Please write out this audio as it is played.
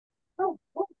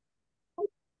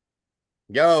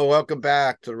Yo, welcome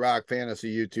back to the Rock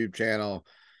Fantasy YouTube channel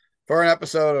for an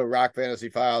episode of Rock Fantasy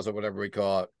Files or whatever we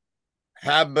call it.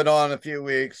 Haven't been on in a few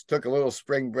weeks, took a little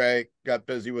spring break, got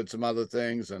busy with some other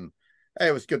things, and hey,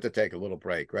 it was good to take a little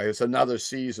break, right? It's another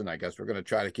season. I guess we're going to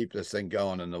try to keep this thing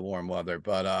going in the warm weather.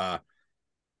 But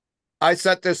I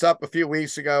set this up a few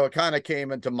weeks ago. It kind of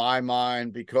came into my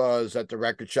mind because at the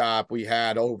record shop we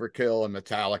had Overkill and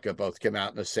Metallica both came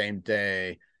out in the same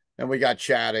day, and we got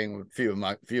chatting with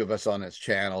a few of us on this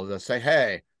channel to say,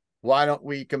 hey, why don't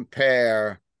we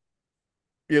compare,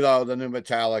 the new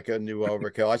Metallica, new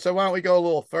Overkill? I said, why don't we go a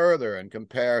little further and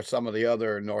compare some of the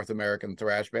other North American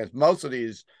thrash bands? Most of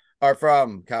these are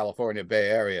from California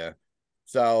Bay Area,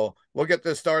 so we'll get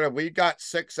this started. We got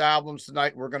 6 albums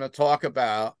tonight. We're going to talk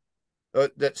about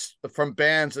that's from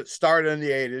bands that started in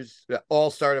the 80s that all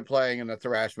started playing in the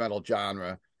thrash metal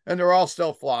genre, and they're all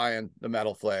still flying the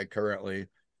metal flag currently.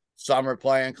 Some are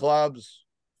playing clubs,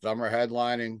 some are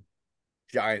headlining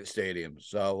giant stadiums.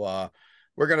 So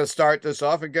we're going to start this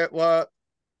off and get what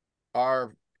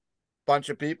our bunch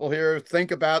of people here think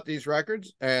about these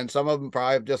records, and some of them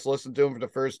probably have just listened to them for the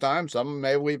first time. Some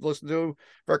maybe we've listened to them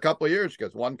for a couple of years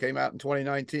because one came out in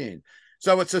 2019.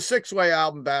 So it's a 6-way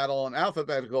album battle in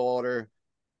alphabetical order.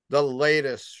 The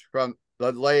latest and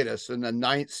the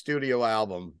 9th studio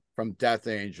album from Death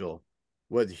Angel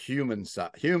with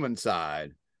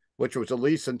Humancide, which was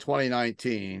released in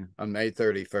 2019 on May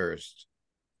 31st.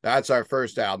 That's our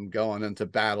first album going into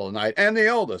battle tonight, and the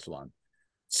oldest one.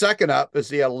 Second up is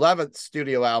the 11th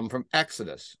studio album from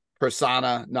Exodus,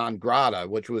 Persona Non Grata,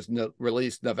 which was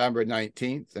released November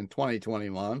 19th in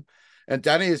 2021. And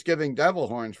Denny is giving devil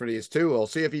horns for these too. We'll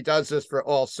see if he does this for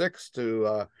all 6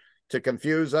 to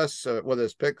confuse us with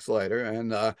his picks later.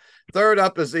 And third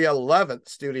up is the 11th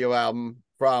studio album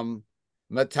from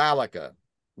Metallica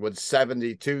with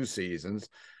 72 seasons.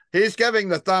 He's giving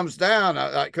the thumbs down.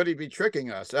 Could he be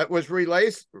tricking us? That was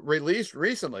released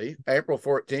recently, April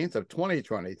 14th of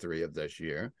 2023 of this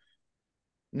year.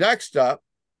 Next up,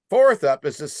 fourth up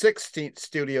is the 16th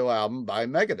studio album by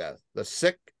Megadeth, The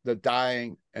Sick, the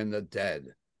Dying, and the Dead,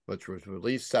 which was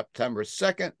released September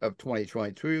 2nd of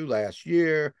 2022 last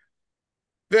year.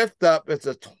 Fifth up is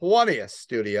the 20th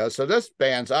studio. So this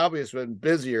band's obviously been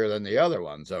busier than the other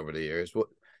ones over the years.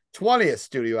 20th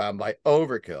studio album by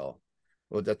Overkill,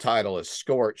 with the title is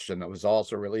Scorched, and it was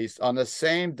also released on the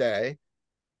same day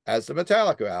as the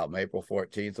Metallica album, April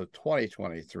 14th of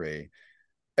 2023.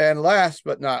 And last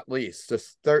but not least, the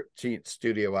 13th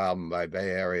studio album by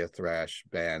Bay Area thrash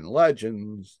band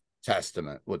Legends,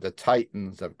 Testament, with the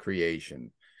Titans of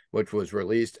Creation, which was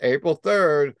released April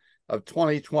 3rd of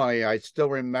 2020. I still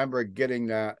remember getting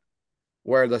that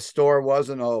where the store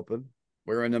wasn't open.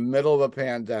 We're in the middle of a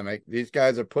pandemic. These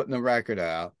guys are putting the record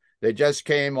out. They just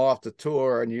came off the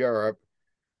tour in Europe.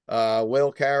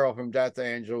 Will Carroll from Death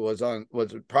Angel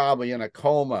was probably in a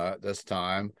coma at this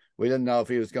time. We didn't know if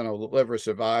he was going to live or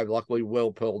survive. Luckily,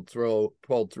 Will pulled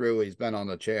through. He's been on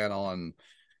the channel, and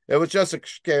it was just a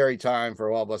scary time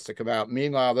for all of us to come out.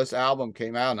 Meanwhile, this album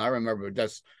came out, and I remember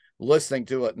just listening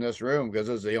to it in this room because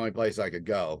it was the only place I could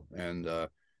go, and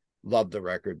loved the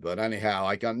record. But anyhow,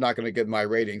 I'm not going to give my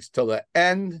ratings till the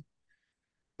end.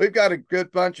 We've got a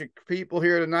good bunch of people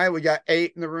here tonight. We got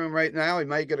 8 in the room right now. We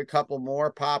might get a couple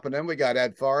more popping in. We got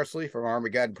Ed Farsley from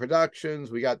Armageddon Productions.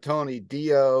 We got Tony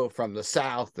Dio from the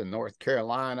South in North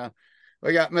Carolina.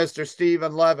 We got Mr.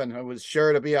 Stephen Levin, who was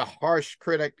sure to be a harsh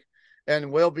critic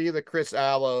and will be the Chris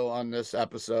Allo on this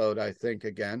episode, I think,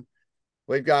 again.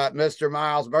 We've got Mr.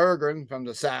 Miles Bergeron from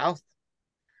the South.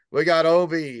 We got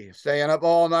Ovi staying up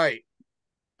all night.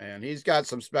 And he's got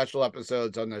some special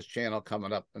episodes on this channel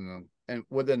coming up and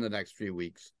within the next few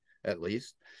weeks, at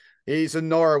least. He's in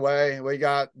Norway. We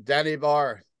got Denny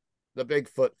Barth, the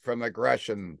Bigfoot from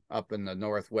Aggression up in the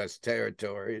Northwest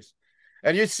Territories.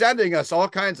 And he's sending us all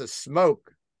kinds of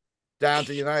smoke down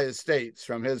to the United States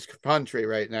from his country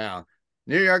right now.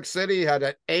 New York City had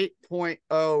an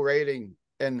 8.0 rating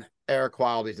in air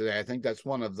quality today. I think that's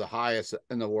one of the highest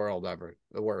in the world ever,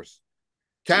 the worst.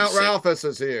 Count Ralphus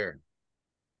is here.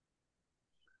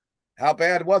 How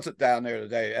bad was it down there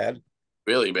today, Ed?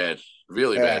 Really bad,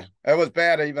 really bad. It was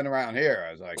bad even around here.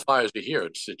 I was like, fires are here.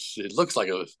 It looks like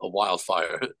a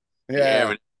wildfire.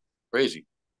 Yeah, crazy.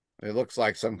 It looks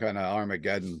like some kind of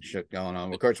Armageddon shit going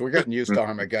on. Of course, we're getting used to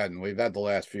Armageddon. We've had the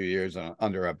last few years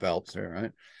under our belts here,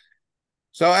 right?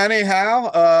 So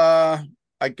anyhow,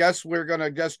 I guess we're going to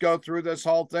just go through this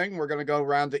whole thing. We're going to go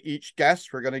around to each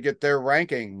guest. We're going to get their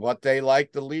ranking, what they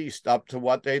like the least up to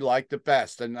what they like the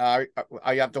best. And I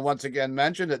have to once again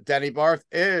mention that Denny Barth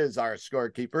is our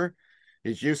scorekeeper.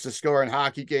 He's used to scoring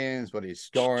hockey games, but he's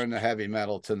scoring the heavy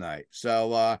metal tonight.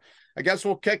 So I guess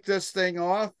we'll kick this thing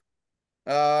off.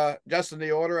 Just in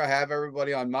the order I have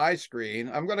everybody on my screen.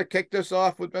 I'm going to kick this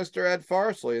off with Mr. Ed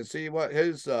Farsley and see what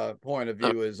his point of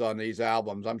view is on these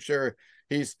albums. I'm sure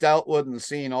he's dealt with and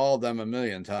seen all of them a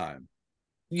million times.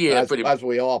 Yeah, pretty much. As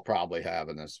we all probably have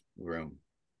in this room.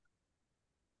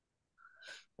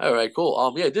 All right,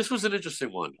 cool. Yeah, this was an interesting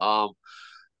one.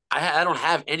 I don't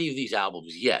have any of these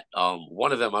albums yet.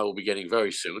 One of them I will be getting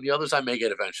very soon. The others I may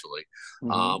get eventually.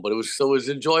 But it was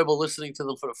enjoyable listening to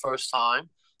them for the first time.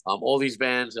 All these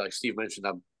bands, like Steve mentioned,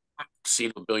 I've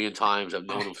seen them a billion times. I've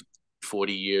known them for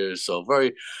 40 years, so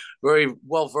very, very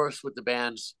well versed with the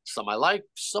bands. Some I like,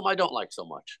 some I don't like so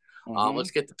much.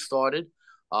 Let's get this started.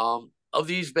 Of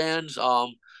these bands,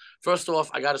 first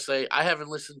off, I got to say I haven't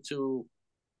listened to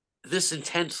this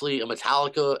intensely a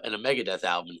Metallica and a Megadeth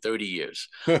album in 30 years.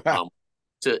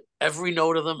 To every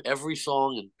note of them, every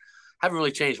song, and haven't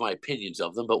really changed my opinions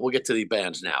of them, but we'll get to the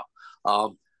bands now.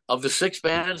 Of the six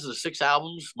bands, the six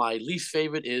albums, my least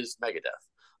favorite is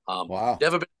Megadeth. Wow.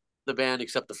 Never been the band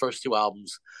except the first two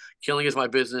albums. Killing Is My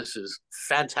Business is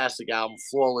fantastic album,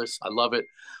 flawless. I love it.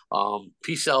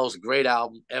 Peace Sells, great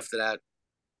album. After that,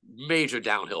 major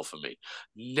downhill for me.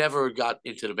 Never got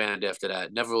into the band after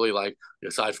that. Never really liked,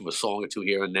 aside from a song or two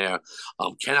here and there.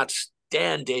 Cannot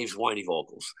stand Dave's whiny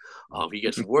vocals. He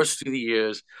gets worse through the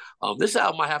years. This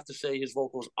album, I have to say, his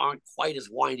vocals aren't quite as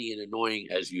whiny and annoying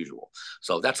as usual.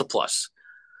 So that's a plus.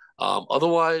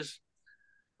 Otherwise,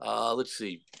 let's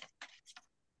see.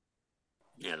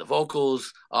 Yeah, the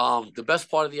vocals. The best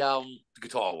part of the album, the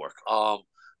guitar work.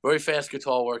 Very fast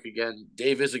guitar work again.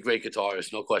 Dave is a great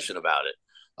guitarist, no question about it.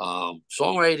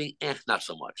 Songwriting, not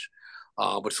so much.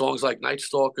 But songs like Night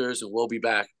Stalkers and We'll Be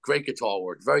Back, great guitar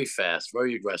work, very fast,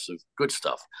 very aggressive, good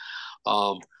stuff.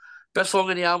 Best song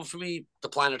on the album for me, The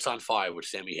Planet's on Fire with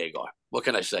Sammy Hagar. What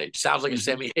can I say? It sounds like a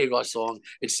Sammy Hagar song.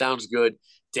 It sounds good.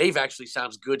 Dave actually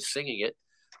sounds good singing it.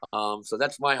 So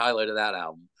that's my highlight of that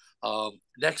album.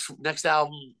 Next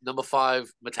album, number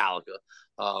 5, Metallica.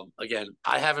 Again,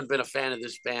 I haven't been a fan of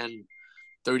this band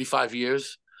 35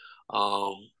 years.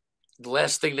 The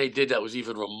last thing they did that was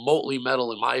even remotely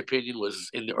metal, in my opinion, was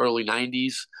in the early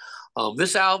 90s.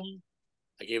 This album,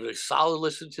 I gave it a solid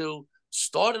listen to.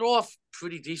 Started off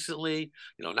pretty decently,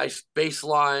 nice bass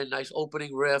line, nice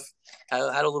opening riff, had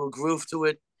a little groove to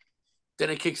it. Then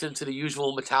it kicks into the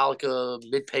usual Metallica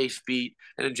mid-pace beat,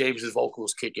 and then James's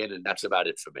vocals kick in, and that's about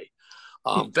it for me.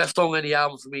 Best song on the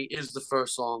album for me is the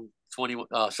first song,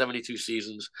 72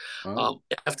 Seasons.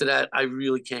 After that, I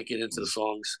really can't get into the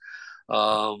songs.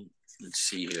 Let's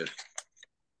see here.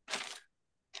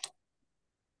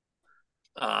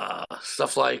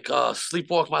 Stuff like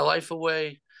Sleepwalk My Life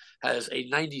Away has a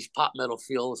 90s pop metal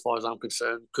feel as far as I'm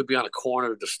concerned. Could be on a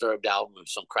corner Disturbed album or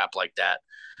some crap like that.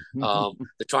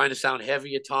 They're trying to sound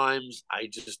heavy at times. I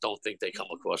just don't think they come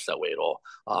across that way at all.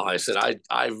 I said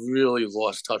I really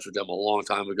lost touch with them a long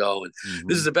time ago, and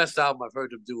this is the best album I've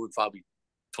heard them do in probably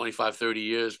 25, 30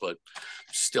 years, but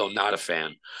still not a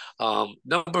fan.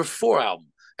 Number 4 album,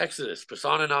 Exodus,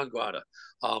 Persona Non Grata.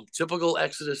 Typical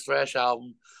Exodus thrash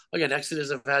album. Again, Exodus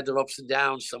have had their ups and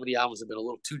downs. Some of the albums have been a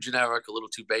little too generic, a little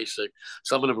too basic.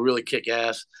 Some of them really kick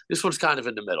ass. This one's kind of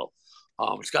in the middle.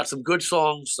 It's got some good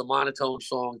songs, some monotone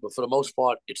songs, but for the most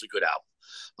part, it's a good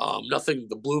album. Nothing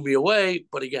that blew me away,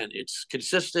 but again, it's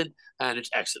consistent and it's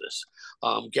Exodus.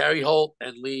 Gary Holt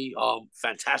and Lee,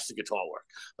 fantastic guitar work.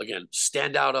 Again,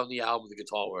 stand out on the album, the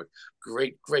guitar work.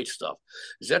 Great stuff.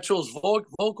 Zetro's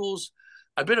vocals,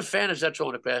 I've been a fan of Zetro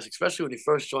in the past, especially when he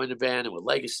first joined the band and with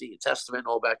Legacy and Testament and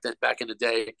all back in the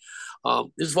day.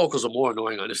 His vocals are more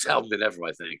annoying on this album than ever,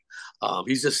 I think.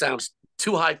 He just sounds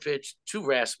too high pitched, too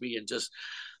raspy, and just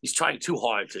he's trying too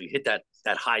hard to hit that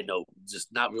high note.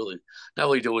 Just not really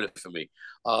doing it for me.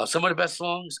 Some of the best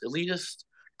songs: Elitist,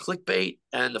 Clickbait,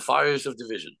 and The Fires of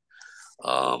Division.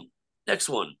 Next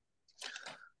one,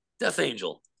 Death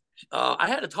Angel. I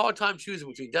had a hard time choosing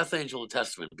between Death Angel and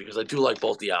Testament because I do like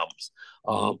both the albums.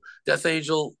 Death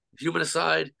Angel,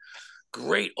 Humancide,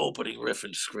 great opening riff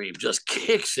and scream, just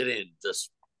kicks it in,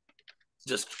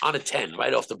 just on a 10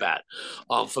 right off the bat.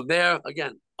 From there,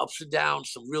 again, ups and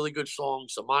downs, some really good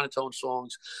songs, some monotone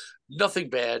songs, nothing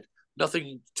bad,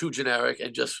 nothing too generic,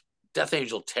 and just Death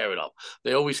Angel tear it up.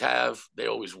 They always have, they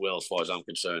always will, as far as I'm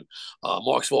concerned.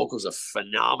 Mark's vocals are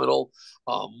phenomenal,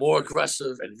 more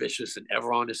aggressive and vicious than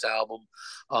ever on this album.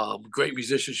 Great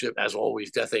musicianship, as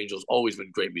always. Death Angel's always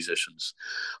been great musicians.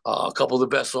 A couple of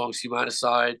the best songs,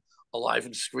 Humancide, Alive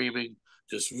and Screaming,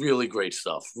 just really great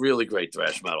stuff. Really great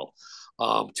thrash metal.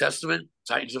 Testament,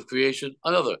 Titans of Creation,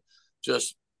 another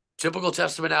just typical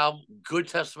Testament album, good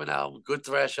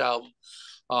thrash album.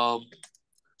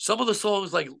 Some of the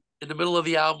songs, like in the middle of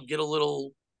the album, get a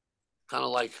little kind of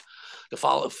like the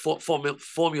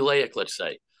formulaic, let's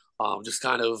say, just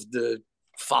kind of the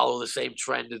follow the same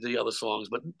trend as the other songs.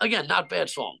 But again, not bad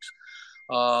songs.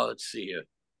 Let's see here.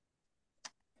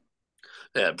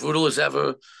 Yeah, brutal as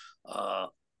ever.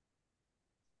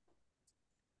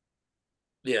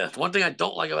 Yeah, one thing I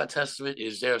don't like about Testament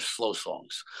is their slow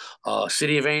songs.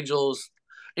 City of Angels,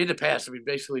 in the past, I mean,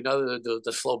 basically none of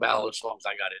the slow ballad songs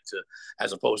I got into,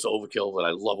 as opposed to Overkill, but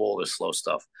I love all this slow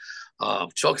stuff.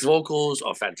 Chuck's vocals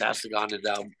are fantastic on it.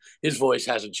 His voice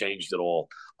hasn't changed at all.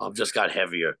 Just got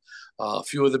heavier. A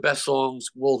few of the best songs,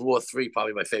 World War III,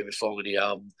 probably my favorite song in the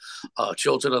album.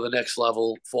 Children of the Next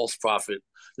Level, False Prophet,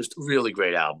 just a really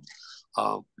great album.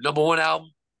 Number one album,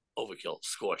 Overkill,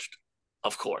 Scorched.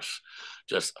 Of course,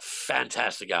 just a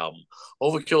fantastic album.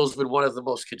 Overkill has been one of the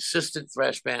most consistent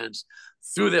thrash bands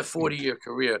through their 40-year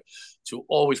career to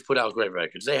always put out great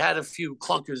records. They had a few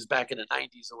clunkers back in the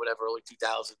 90s or whatever, early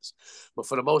 2000s, but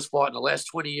for the most part, in the last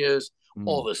 20 years,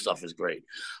 all this stuff is great.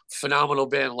 Phenomenal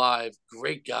band live,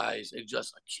 great guys, and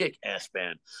just a kick-ass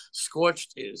band.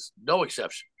 Scorched is no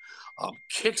exception.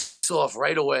 Kicks off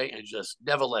right away and just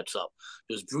never lets up.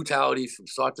 There's brutality from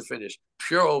start to finish,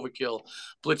 pure Overkill.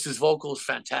 Blitz's vocals,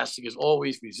 fantastic as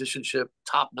always, musicianship,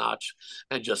 top notch,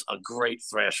 and just a great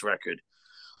thrash record.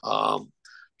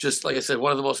 Just like I said,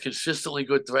 one of the most consistently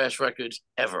good thrash records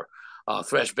ever,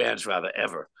 thrash bands rather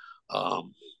ever.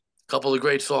 Couple of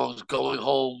great songs, Going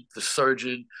Home, The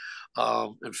Surgeon,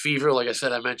 and Fever. Like I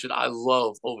said, I mentioned, I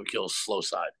love Overkill's slow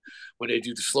side. When they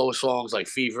do the slower songs like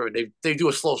Fever, and they do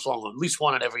a slow song on at least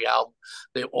one on every album,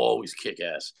 they always kick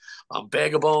ass.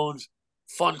 Bag of Bones,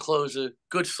 fun closer,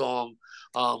 good song.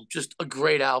 Just a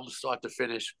great album start to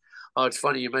finish. It's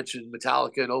funny you mentioned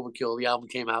Metallica and Overkill. The album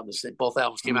came out both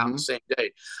albums came out on the same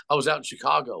day. I was out in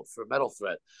Chicago for Metal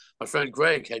Threat. My friend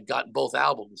Greg had gotten both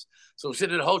albums, so we're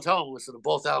sitting in a hotel and listening to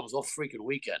both albums all freaking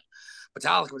weekend.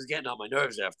 Metallica was getting on my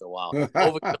nerves after a while.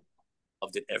 Overkill,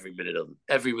 loved it every minute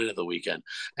of the weekend,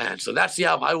 and so that's the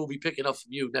album I will be picking up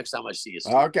from you next time I see you.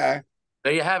 Steve. Okay,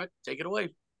 there you have it. Take it away.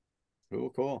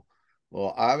 Cool.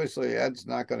 Well, obviously, Ed's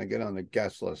not going to get on the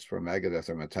guest list for Megadeth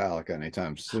or Metallica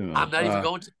anytime soon. I'm not even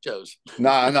going to shows.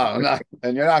 No.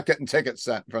 And you're not getting tickets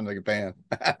sent from the band.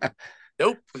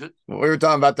 Nope. We were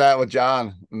talking about that with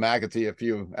John McAtee a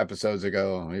few episodes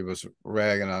ago. He was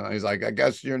ragging on. He's like, I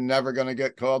guess you're never going to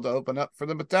get called to open up for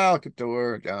the Metallica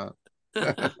tour, John.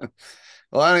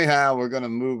 Well, anyhow, we're going to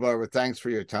move over. Thanks for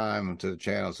your time to the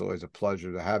channel. It's always a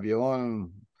pleasure to have you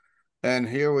on. And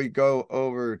here we go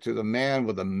over to the man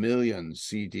with 1 million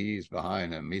CDs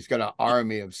behind him. He's got an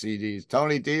army of CDs.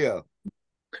 Tony Dio.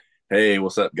 Hey,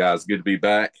 what's up, guys? Good to be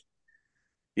back.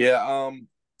 Yeah,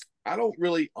 I don't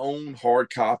really own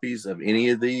hard copies of any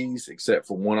of these except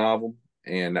for one of them,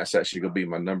 and that's actually going to be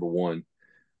my number one.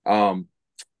 We're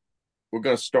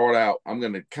going to start out. I'm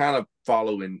going to kind of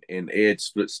follow in Ed's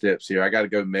footsteps here. I got to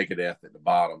go Megadeth at the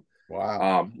bottom.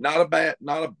 Wow. Not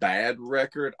a bad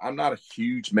record. I'm not a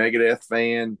huge Megadeth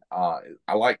fan.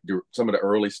 I like some of the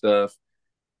early stuff,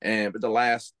 but the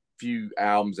last few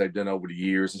albums they've done over the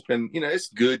years, it's been, it's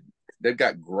good. They've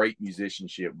got great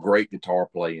musicianship, great guitar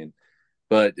playing,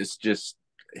 but it's just,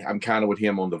 I'm kind of with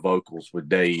him on the vocals with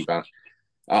Dave.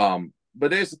 But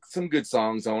there's some good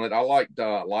songs on it. I liked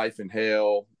Life in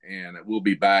Hell and We'll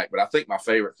Be Back, but I think my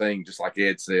favorite thing, just like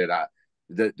Ed said,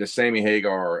 the Sammy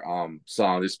Hagar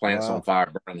song, This Planet's on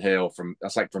Fire, Burning Hell,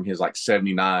 that's like from his like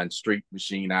 79 Street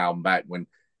Machine album back when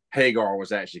Hagar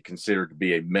was actually considered to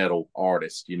be a metal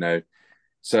artist,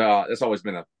 So that's always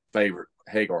been a favorite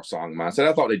Hagar song of mine. So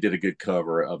I thought they did a good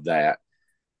cover of that.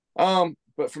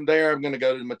 But from there, I'm going to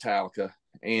go to Metallica.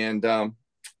 And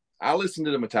I listened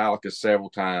to the Metallica several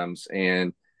times,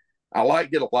 and I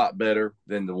liked it a lot better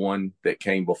than the one that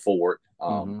came before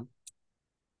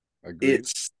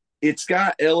it. It's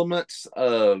got elements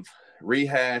of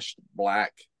rehashed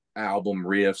Black Album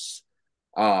riffs.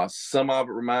 Some of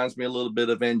it reminds me a little bit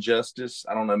of Injustice.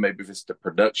 I don't know, maybe if it's the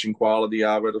production quality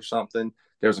of it or something.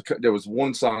 There was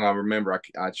one song I remember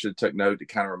I should have took note that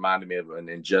kind of reminded me of an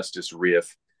Injustice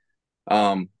riff.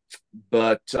 But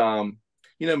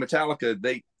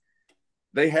Metallica,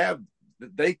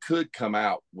 they could come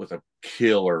out with a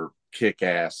killer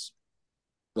kick-ass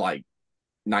like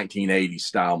 1980s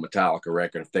style Metallica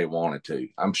record if they wanted to.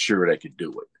 I'm sure they could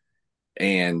do it.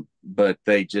 But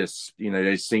they just,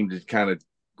 they seem to kind of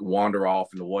wander off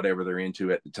into whatever they're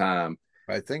into at the time.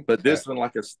 I think. But this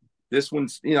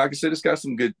one's, like I said, it's got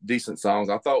some good, decent songs.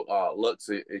 I thought Lux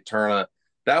Eterna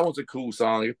that one's a cool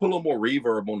song. You put a little more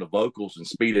reverb on the vocals and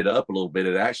speed it up a little bit.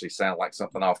 It actually sounded like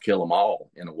something off Kill 'Em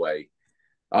All in a way.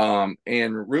 And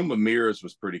Room of Mirrors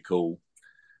was pretty cool.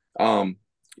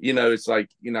 It's like,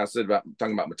 I said about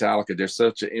talking about Metallica, they're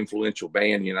such an influential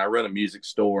band. I run a music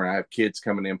store and I have kids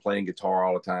coming in playing guitar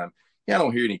all the time. I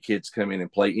don't hear any kids come in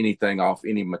and play anything off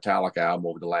any Metallica album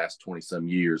over the last 20 some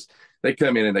years. They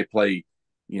come in and they play,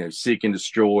 Seek and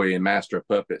Destroy and Master of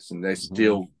Puppets, and they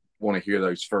still want to hear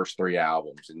those first three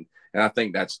albums. And I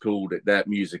think that's cool that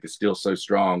music is still so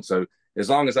strong. So as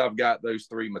long as I've got those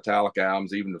three Metallica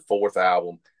albums, even the fourth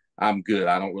album, I'm good.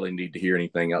 I don't really need to hear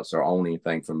anything else or own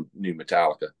anything from new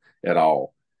Metallica at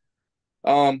all.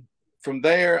 From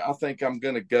there, I think I'm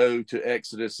going to go to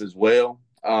Exodus as well.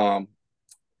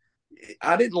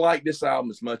 I didn't like this album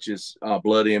as much as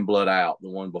Blood In, Blood Out, the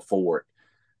one before it.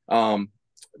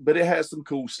 But it has some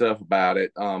cool stuff about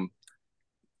it.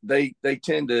 They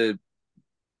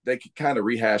could kind of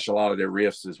rehash a lot of their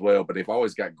riffs as well, but they've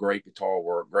always got great guitar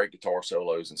work, great guitar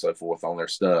solos and so forth on their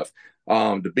stuff.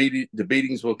 The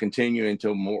beatings will continue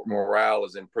until morale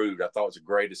is improved. I thought it was the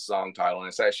greatest song title, and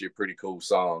it's actually a pretty cool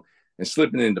song. And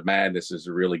Slipping Into Madness is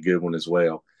a really good one as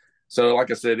well. So,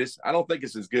 like I said, I don't think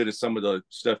it's as good as some of the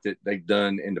stuff that they've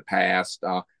done in the past.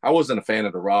 I wasn't a fan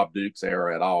of the Rob Dukes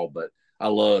era at all, but I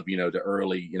love, the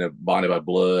early, Bonded by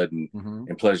Blood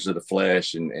and Pleasures of the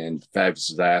Flesh and Fabulous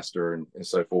Disaster and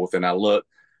so forth. And I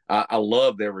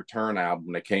love their return album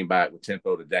when they came back with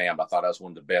Tempo to Damn. I thought that was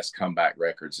one of the best comeback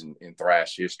records in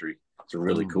thrash history. It's a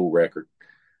really cool record.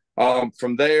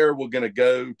 From there, we're going to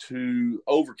go to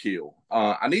Overkill.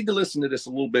 I need to listen to this a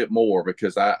little bit more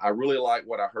because I really like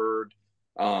what I heard.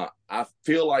 I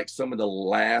feel like some of the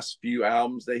last few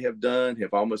albums they have done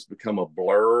have almost become a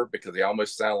blur because they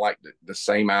almost sound like the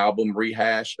same album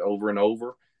rehashed over and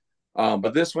over.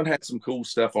 But this one had some cool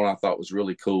stuff on I thought was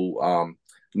really cool.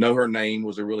 Know Her Name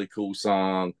was a really cool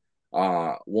song.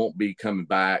 Won't Be Coming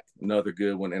Back, another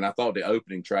good one. And I thought the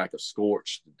opening track of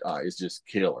Scorched is just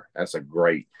killer. That's a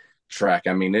great track.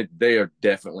 I mean, they are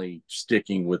definitely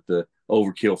sticking with the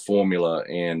Overkill formula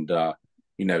and,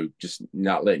 just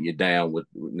not letting you down with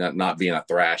not being a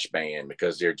thrash band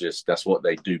because that's what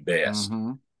they do best.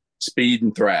 Speed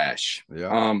and thrash.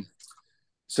 Yeah.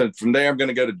 So from there, I'm going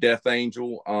to go to Death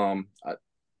Angel.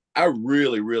 I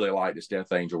really, really like this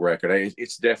Death Angel record.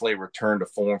 It's definitely a return to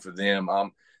form for them.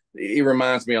 It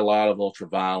reminds me a lot of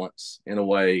Ultraviolence in a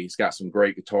way. It's got some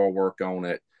great guitar work on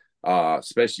it,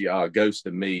 especially Ghost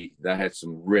of Me. That had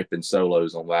some ripping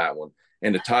solos on that one.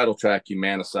 And the title track,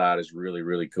 Humancide, is really,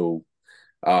 really cool.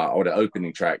 Or the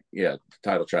opening track, the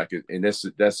title track. And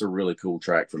that's a really cool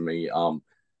track for me.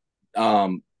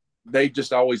 They've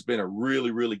just always been a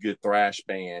really, really good thrash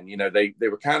band. They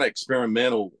were kind of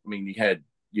experimental. I mean, you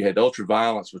had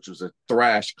Ultraviolence, which was a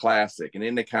thrash classic, and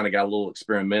then they kind of got a little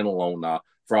experimental on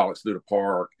Frolics Through the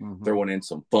Park, throwing in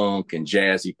some funk and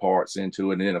jazzy parts into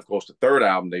it. And then, of course, the third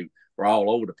album, they were all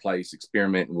over the place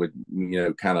experimenting with,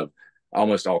 kind of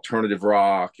almost alternative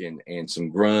rock and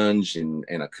some grunge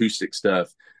and acoustic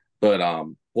stuff. But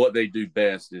what they do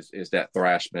best is that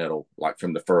thrash metal, like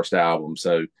from the first album.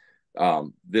 So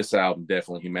this album,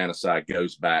 definitely Humancide,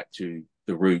 goes back to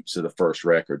the roots of the first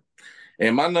record.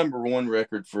 And my number one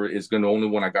record is going to the only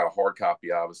one I got a hard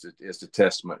copy of is the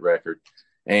Testament record.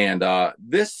 And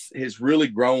this has really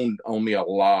grown on me a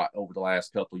lot over the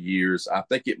last couple of years. I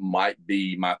think it might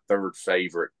be my third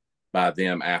favorite by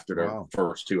them after their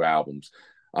first two albums.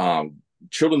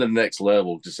 Children of the Next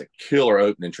Level, just a killer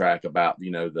opening track about,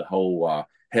 the whole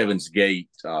Heaven's Gate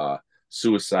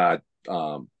suicide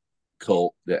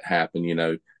cult that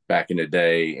happened, back in the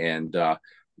day. And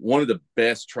one of the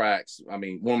best tracks, I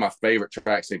mean, one of my favorite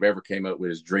tracks they've ever came up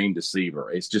with is Dream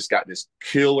Deceiver. It's just got this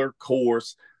killer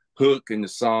chorus hook in the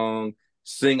song,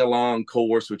 sing along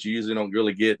chorus, which you usually don't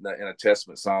really get in a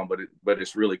Testament song, but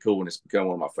it's really cool and it's become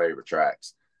one of my favorite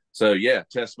tracks. So yeah,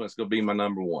 Testament's gonna be my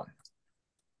number one.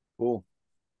 Cool.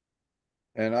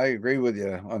 And I agree with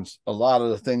you on a lot of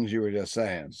the things you were just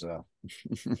saying. So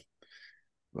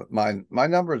but my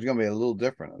number is going to be a little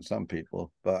different than some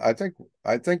people, but I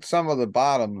think some of the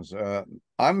bottoms,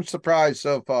 I'm surprised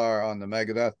so far on the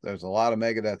Megadeth. There's a lot of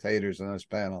Megadeth haters in this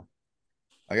panel.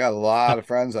 I got a lot of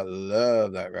friends that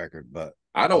love that record, but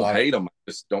I don't hate them.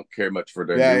 I just don't care much for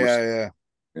their yeah.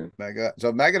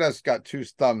 So Megadeth's got two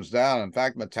thumbs down. In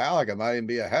fact, Metallica might even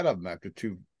be ahead of them after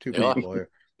two people here.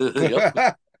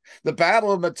 The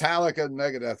battle of Metallica and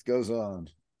Megadeth goes on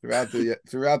throughout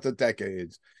the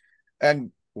decades.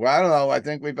 And well, I don't know. I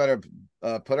think we better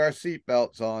put our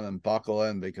seatbelts on and buckle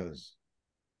in because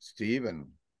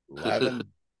Stephen 11,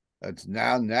 it's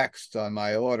now next on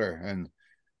my order. And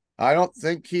I don't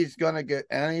think he's going to get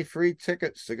any free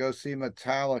tickets to go see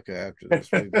Metallica after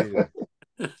this review.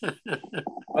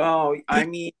 Oh, I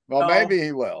mean, well, maybe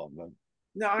he will. But...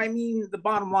 No, I mean, the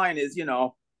bottom line is,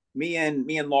 me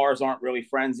and Lars aren't really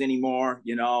friends anymore.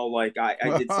 Like I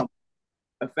did something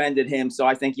offended him, so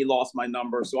I think he lost my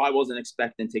number. So I wasn't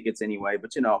expecting tickets anyway.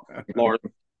 But Lars,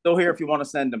 still here if you want to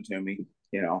send them to me.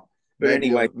 But maybe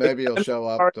anyway, maybe you'll show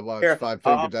up to watch Five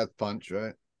Finger Death Punch,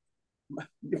 right?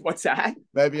 What's that?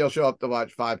 Maybe you'll show up to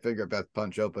watch Five Finger Death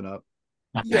Punch open up.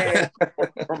 Yeah,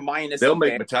 or minus. They'll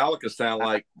make Metallica sound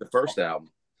like the first album.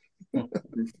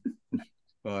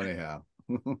 Well, anyhow.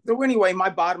 So anyway, my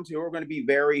bottom two are going to be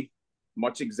very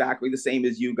much exactly the same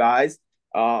as you guys.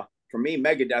 For me,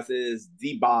 Megadeth is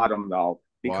the bottom though,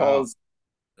 because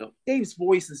Dave's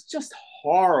voice is just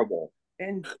horrible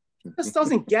and just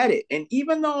doesn't get it. And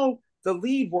even though the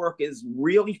lead work is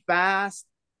really fast,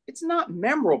 it's not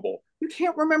memorable. You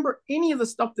can't remember any of the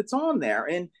stuff that's on there.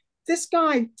 And this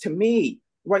guy, to me,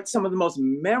 writes some of the most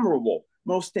memorable,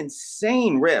 most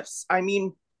insane riffs. I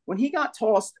mean, when he got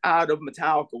tossed out of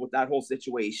Metallica with that whole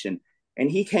situation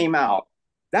and he came out,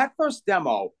 that first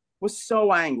demo was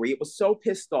so angry. It was so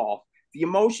pissed off. The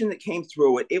emotion that came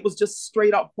through it, it was just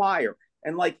straight up fire.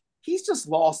 And like, he's just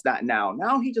lost that now.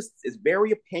 Now he just is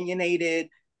very opinionated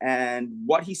and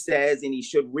what he says, and he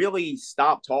should really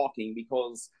stop talking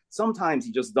because sometimes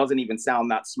he just doesn't even sound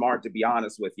that smart, to be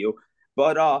honest with you.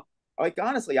 But like,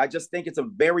 honestly, I just think it's a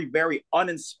very, very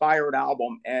uninspired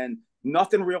album, and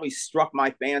nothing really struck my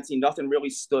fancy. Nothing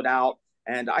really stood out.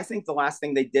 And I think the last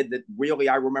thing they did that really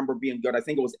I remember being good, I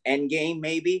think it was Endgame,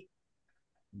 maybe.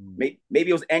 Maybe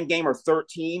it was Endgame or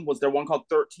 13. Was there one called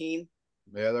 13?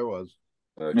 Yeah, there was.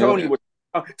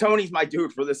 Tony's my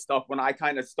dude for this stuff when I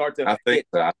kind of start to. I think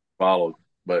I followed,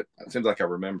 but it seems like I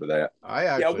remember that.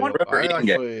 I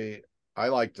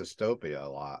like Dystopia a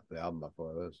lot, the album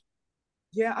before this.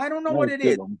 Yeah, I don't know what it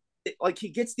is. Like, he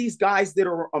gets these guys that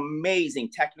are amazing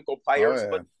technical players,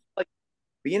 but like,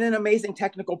 being an amazing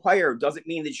technical player doesn't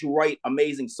mean that you write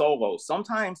amazing solos.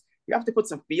 Sometimes you have to put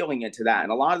some feeling into that,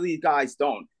 and a lot of these guys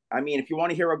don't. I mean, if you want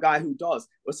to hear a guy who does,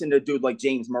 listen to a dude like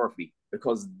James Murphy,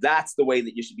 because that's the way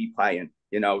that you should be playing,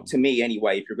 to me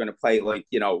anyway, if you're going to play like,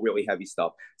 really heavy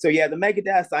stuff. So yeah, the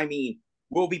Megadeth, I mean,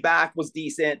 We'll Be Back was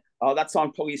decent. That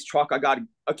song Police Truck, I got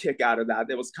a kick out of that.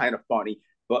 That was kind of funny,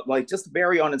 but like, just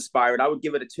very uninspired. I would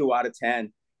give it a 2 out of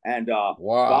 10. And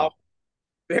wow,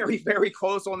 very, very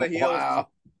close on the heels. Wow.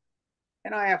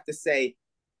 And I have to say,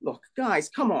 look, guys,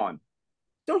 come on.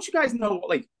 Don't you guys know,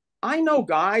 like, I know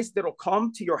guys that'll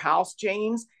come to your house,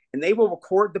 James, and they will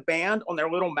record the band on their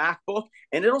little MacBook,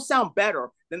 and it'll sound better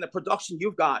than the production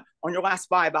you've got on your last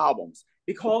 5 albums.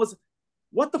 Because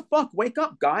what the fuck? Wake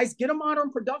up, guys. Get a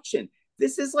modern production.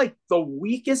 This is like the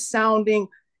weakest sounding.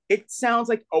 It sounds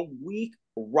like a weak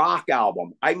rock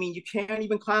album. I mean, you can't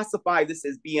even classify this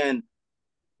as being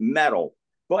metal.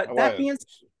 But that being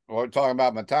said, we're talking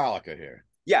about Metallica here.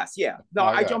 Yes, yeah. No,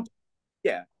 I jumped.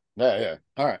 Yeah. Yeah.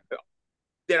 All right.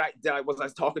 Was I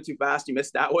talking too fast? You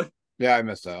missed that one? Yeah, I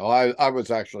missed that. Well, I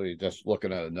was actually just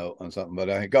looking at a note on something,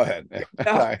 but go ahead.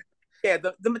 Yeah,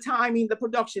 the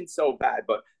production's so bad,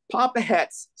 but Papa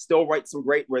Hetz still writes some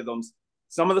great rhythms.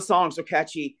 Some of the songs are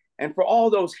catchy, and for all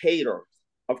those haters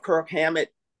of Kirk Hammett,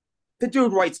 the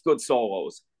dude writes good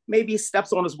solos. Maybe he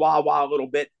steps on his wah-wah a little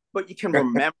bit, but you can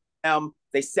remember them.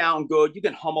 They sound good. You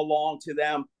can hum along to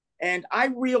them. And I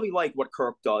really like what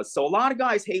Kirk does. So a lot of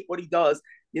guys hate what he does.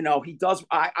 He does.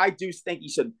 I do think he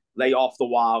should lay off the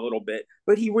wah a little bit,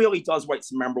 but he really does write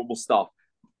some memorable stuff.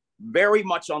 Very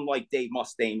much unlike Dave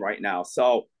Mustaine right now.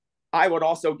 So I would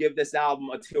also give this album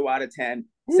a 2 out of 10.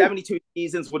 Ooh. 72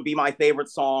 Seasons would be my favorite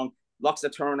song. Lux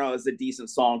Eterna is a decent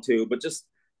song too, but just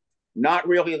not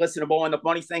really listenable. And the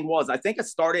funny thing was, I think it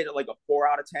started at like a 4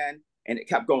 out of 10. And it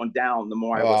kept going down the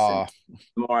more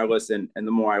I listened,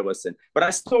 But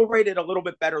I still rate it a little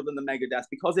bit better than the Megadeth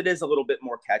because it is a little bit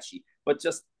more catchy, but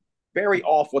just very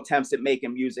awful attempts at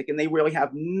making music. And they really have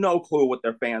no clue what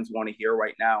their fans want to hear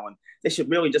right now. And they should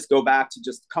really just go back to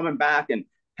just coming back and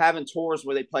having tours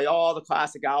where they play all the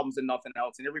classic albums and nothing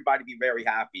else, and everybody be very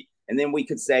happy. And then we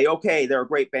could say, okay, they're a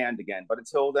great band again. But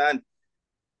until then,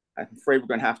 I'm afraid we're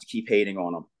going to have to keep hating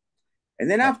on them. And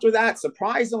then after that,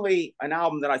 surprisingly, an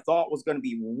album that I thought was going to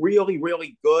be really,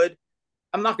 really good.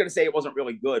 I'm not going to say it wasn't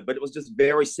really good, but it was just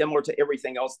very similar to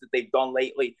everything else that they've done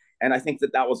lately. And I think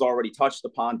that was already touched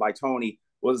upon by Tony,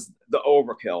 was the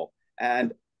Overkill.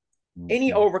 And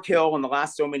any Overkill in the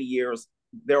last so many years,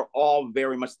 they're all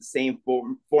very much the same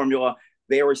formula,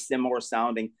 very similar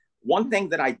sounding. One thing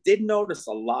that I did notice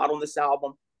a lot on this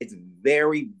album, it's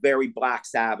very, very Black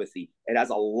Sabbathy. It has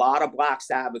a lot of Black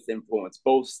Sabbath influence,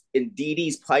 both in Dee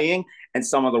Dee's playing and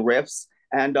some of the riffs.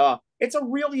 And it's a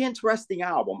really interesting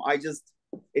album.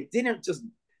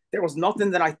 There was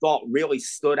nothing that I thought really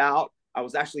stood out. I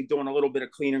was actually doing a little bit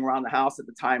of cleaning around the house at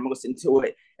the time, listening to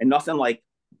it, and nothing like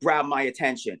grabbed my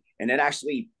attention. And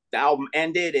the album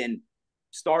ended and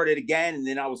started again. And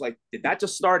then I was like, did that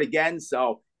just start again?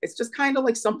 So it's just kind of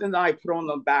like something that I put on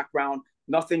the background.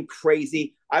 Nothing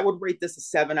crazy. I would rate this a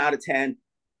 7 out of 10.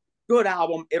 Good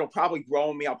album. It'll probably grow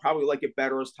on me. I'll probably like it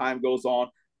better as time goes on.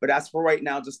 But as for right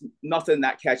now, just nothing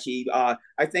that catchy. I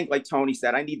think, like Tony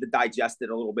said, I need to digest it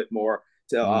a little bit more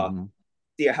to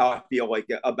see how I feel like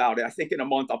about it. I think in a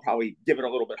month, I'll probably give it a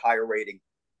little bit higher rating.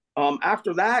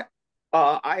 After that,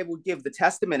 I would give The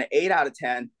Testament an 8 out of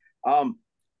 10.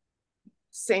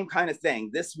 Same kind of thing.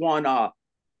 This one,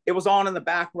 it was on in the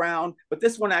background, but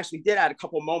this one actually did add a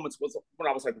couple moments when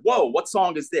I was like, whoa, what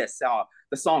song is this?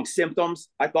 The song Symptoms,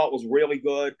 I thought was really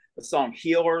good. The song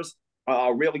Healers,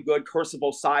 really good. Curse of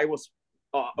Osiris,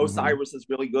 Osiris is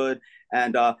really good.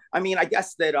 And I mean, I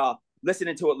guess that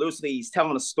listening to it loosely, he's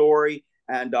telling a story.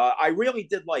 And I really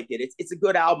did like it. It's a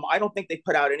good album. I don't think they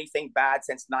put out anything bad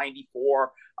since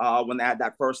 '94 when they had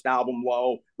that first album,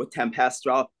 Low, with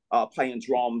Tempestra playing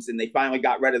drums. And they finally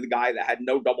got rid of the guy that had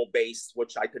no double bass,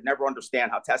 which I could never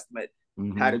understand how Testament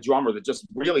had a drummer that just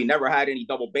really never had any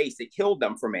double bass. It killed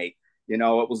them for me. You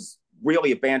know, it was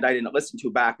really a band I didn't listen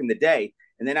to back in the day.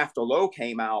 And then after Low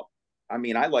came out, I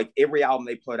mean, I like every album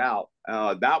they put out.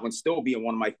 That one still being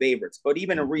one of my favorites. But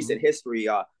even in recent history,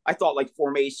 I thought like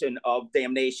Formation of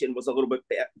Damnation was a little bit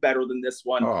better than this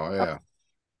one. Oh, yeah.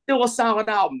 Still a solid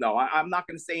album, though. I'm not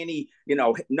going to say any,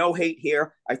 no hate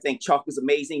here. I think Chuck is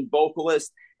amazing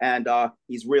vocalist, and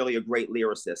he's really a great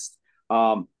lyricist.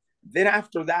 Then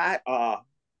after that, the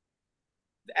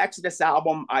Exodus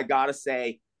album, I got to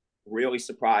say, really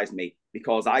surprised me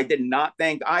because I did not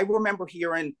think, I remember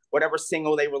hearing whatever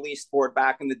single they released for it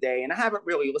back in the day, and I haven't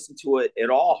really listened to it at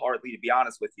all, hardly, to be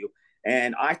honest with you.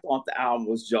 And I thought the album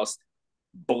was just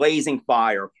blazing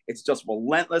fire. It's just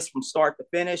relentless from start to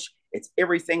finish. It's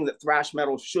everything that thrash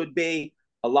metal should be.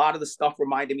 A lot of the stuff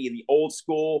reminded me of the old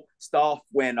school stuff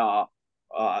when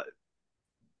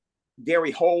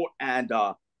Gary Holt and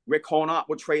Rick Honott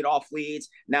would trade off leads.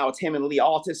 Now it's him and Lee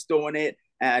Altus doing it.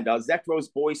 And Zekro's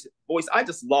voice, I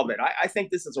just love it. I think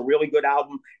this is a really good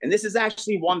album. And this is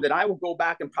actually one that I will go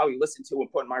back and probably listen to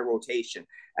and put in my rotation.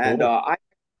 And I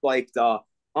liked,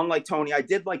 unlike Tony, I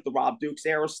did like the Rob Dukes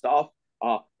era stuff.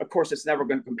 Of course, it's never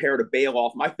going to compare to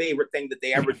Bailoff. My favorite thing that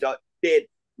they ever did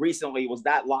recently was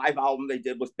that live album they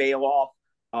did with Bailoff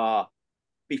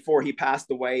before he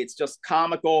passed away. It's just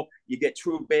comical. You get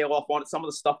true Bailoff on it. Some of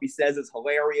the stuff he says is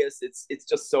hilarious. It's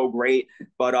just so great.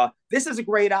 But this is a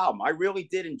great album. I really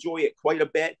did enjoy it quite a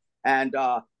bit. And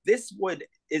this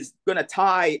is going to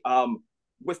tie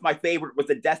with my favorite, with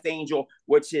the Death Angel,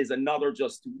 which is another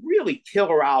just really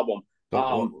killer album.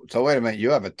 So wait a minute. You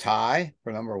have a tie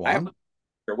for number one?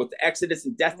 With the Exodus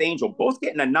and Death Angel, both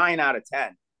getting a 9 out of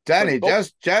 10. Denny,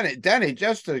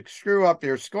 just to screw up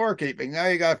your scorekeeping. Now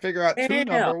you got to figure out two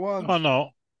number ones. Oh no,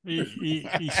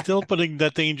 he's still putting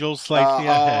Death Angel slightly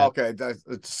ahead. Okay,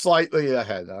 it's slightly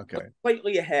ahead. Okay,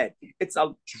 slightly ahead. It's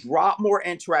a drop more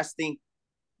interesting.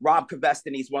 Rob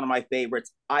Kovestany's one of my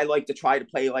favorites. I like to try to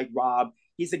play like Rob.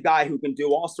 He's a guy who can do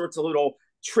all sorts of little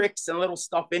tricks and little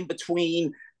stuff in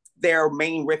between their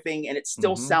main riffing, and it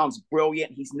still sounds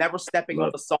brilliant. He's never stepping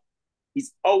on the song.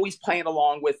 He's always playing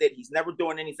along with it. He's never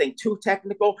doing anything too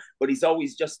technical, but he's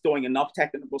always just doing enough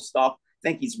technical stuff. I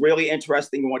think he's really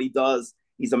interesting in what he does.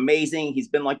 He's amazing. He's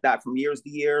been like that from years to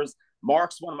years.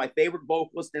 Mark's one of my favorite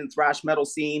vocalists in the thrash metal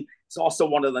scene. He's also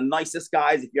one of the nicest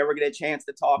guys. If you ever get a chance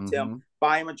to talk to him,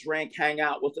 buy him a drink, hang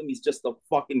out with him. He's just a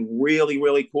fucking really,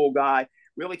 really cool guy.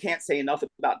 Really can't say enough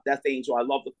about Death Angel. I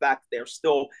love the fact that they're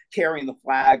still carrying the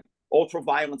flag.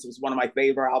 Ultraviolence was one of my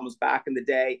favorite albums back in the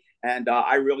day, and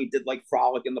I really did like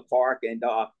Frolic in the Park, and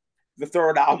the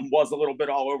third album was a little bit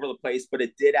all over the place, but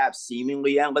it did have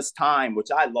Seemingly Endless Time,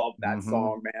 which I love that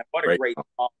song, man. What a great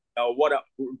song. What a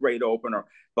great opener.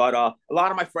 But a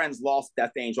lot of my friends lost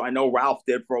Death Angel. I know Ralph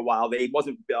did for a while. They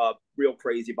wasn't real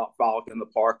crazy about Frolic in the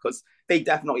Park because they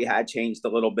definitely had changed a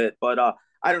little bit, but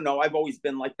I don't know. I've always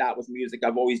been like that with music.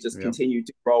 I've always just continued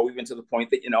to grow, even to the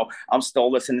point that, I'm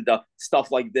still listening to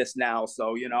stuff like this now.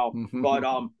 So, but,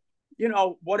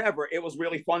 whatever. It was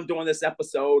really fun doing this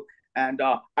episode. And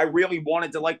I really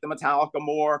wanted to like the Metallica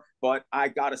more, but I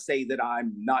got to say that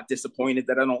I'm not disappointed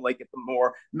that I don't like it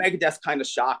more. Megadeth kind of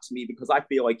shocks me because I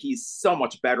feel like he's so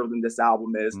much better than this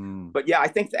album is. But yeah, I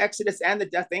think the Exodus and the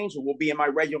Death Angel will be in my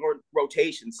regular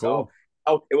rotation. So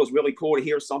oh, it was really cool to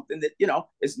hear something that,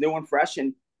 is new and fresh,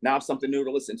 and now have something new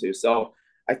to listen to. So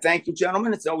I thank you,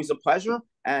 gentlemen. It's always a pleasure.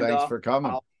 And Thanks for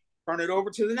coming. I'll turn it over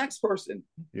to the next person.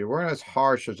 You weren't as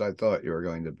harsh as I thought you were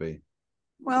going to be.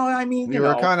 Well, I mean, you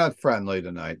were kind of friendly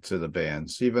tonight to the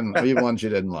bands, even ones you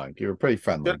didn't like. You were pretty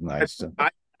friendly tonight.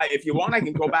 If you want, I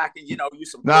can go back and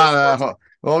use some. No.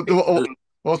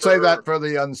 We'll save that for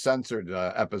the uncensored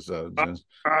episodes.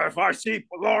 If I see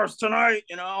Lars tonight,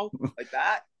 like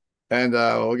that. And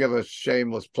we'll give a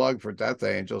shameless plug for Death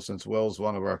Angel, since Will's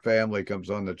one of our family, comes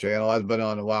on the channel. Hasn't been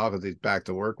on a while because he's back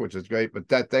to work, which is great. But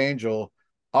Death Angel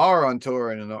are on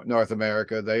tour in North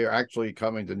America. They are actually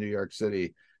coming to New York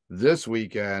City this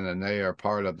weekend, and they are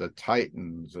part of the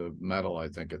Titans of Metal, I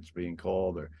think it's being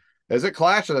called. Or is it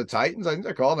Clash of the Titans? I think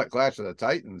they're calling it Clash of the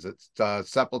Titans. It's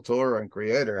Sepultura and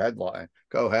Creator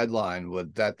co-headline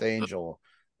with Death Angel.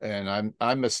 And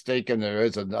I'm mistaken. There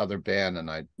is another band,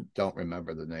 and I don't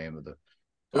remember the name of the.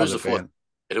 There's a fourth.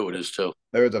 I know it is too.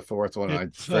 There's a fourth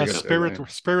one.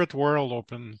 Spirit World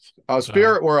opens. Oh,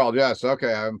 Spirit World. Yes.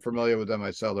 Okay. I'm familiar with them.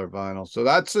 I sell their vinyl. So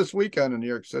that's this weekend in New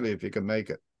York City, if you can make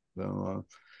it. So,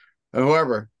 and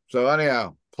whoever. So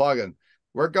anyhow, plugging.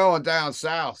 We're going down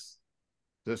south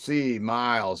to see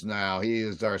Miles now. He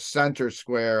is our center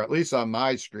square, at least on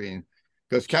my screen,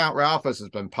 because Count Ralphus has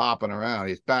been popping around.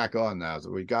 He's back on now,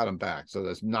 so we got him back. So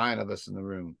there's 9 of us in the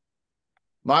room.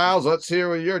 Miles, let's hear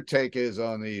what your take is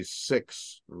on these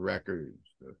 6 records.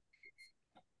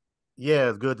 Yeah,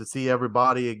 it's good to see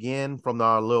everybody again from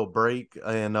our little break.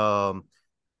 And I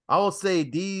will say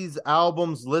these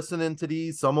albums, listening to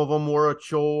these, some of them were a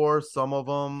chore. Some of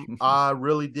them I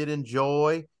really did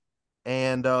enjoy.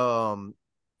 And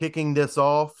kicking this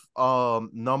off,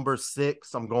 number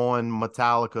 6, I'm going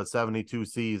Metallica, 72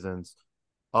 Seasons.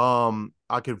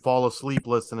 I could fall asleep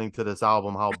listening to this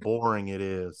album, how boring it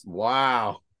is.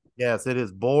 Wow. Yes, it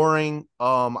is boring.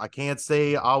 I can't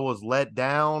say I was let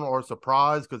down or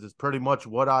surprised, because it's pretty much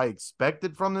what I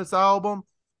expected from this album.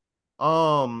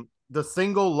 The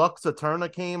single Lux Eterna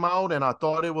came out, and I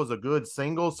thought it was a good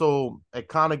single, so it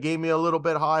kind of gave me a little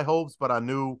bit high hopes, but I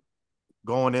knew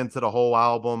going into the whole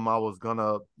album, I was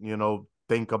gonna,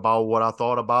 think about what I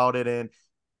thought about it, and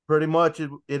pretty much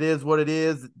it is what it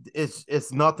is.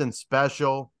 It's nothing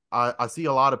special. I see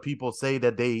a lot of people say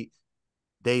that they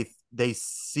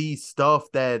see stuff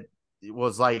that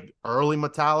was like early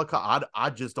Metallica. I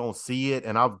just don't see it,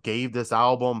 and I've gave this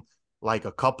album like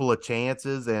a couple of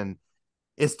chances, and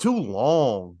it's too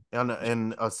long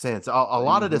in a sense. A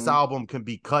lot of this album can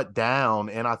be cut down,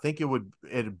 and I think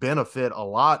it'd benefit a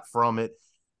lot from it.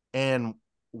 And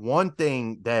one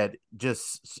thing that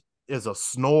just is a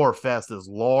snore fest is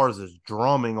Lars'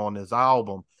 drumming on this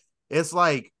album. It's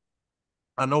like,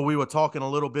 I know we were talking a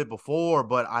little bit before,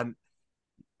 but I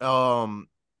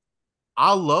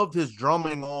loved his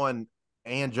drumming on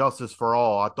And Justice for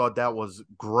All. I thought that was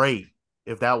great,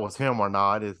 if that was him or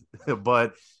not.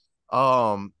 But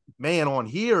man, on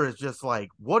here is just like,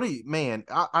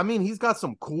 I mean, he's got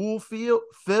some cool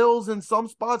fills in some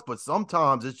spots, but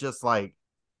sometimes it's just like,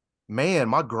 man,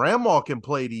 my grandma can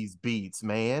play these beats,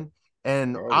 man.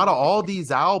 And out of all these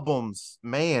albums,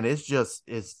 man, it's just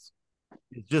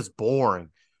boring.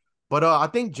 But I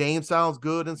think James sounds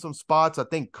good in some spots. I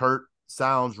think Kurt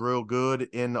sounds real good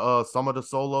in some of the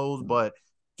solos, but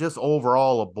just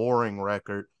overall a boring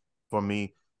record for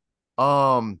me.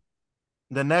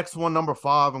 The next one, number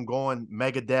 5, I'm going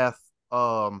Megadeth,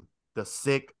 The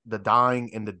Sick, The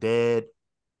Dying, and The Dead.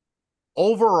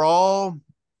 Overall,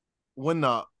 when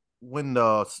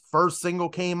the first single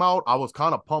came out, I was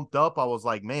kind of pumped up. I was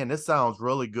like, man, this sounds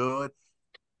really good.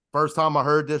 First time I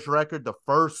heard this record, the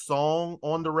first song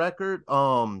on the record,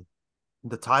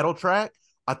 the title track,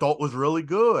 I thought was really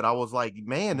good. I was like,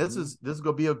 man, this is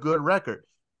gonna be a good record.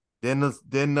 Then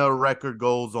the record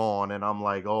goes on, and I'm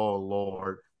like, oh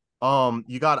Lord.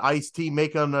 You got Ice-T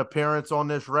making an appearance on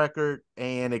this record,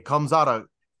 and it comes out of,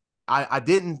 I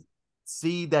didn't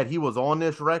see that he was on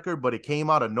this record, but it came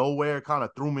out of nowhere. It kind of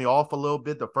threw me off a little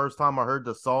bit the first time I heard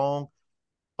the song.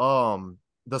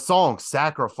 The song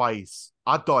Sacrifice,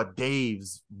 I thought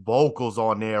Dave's vocals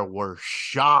on there were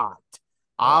shot.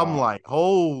 Wow. I'm like,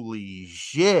 holy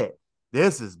shit,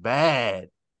 this is bad.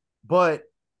 But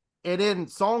and then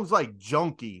songs like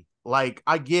Junkie, like,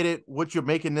 I get it, what you're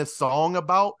making this song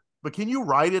about, but can you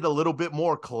write it a little bit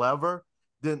more clever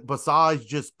than, besides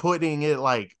just putting it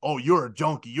like, oh, you're a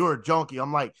junkie.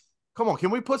 I'm like, come on,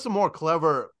 can we put some more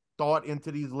clever thought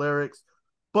into these lyrics?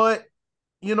 But,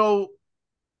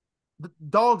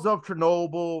 Dogs of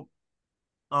Chernobyl,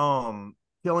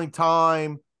 Killing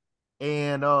Time,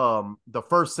 and the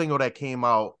first single that came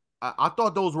out, I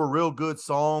thought those were real good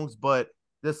songs, but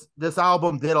this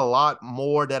album did a lot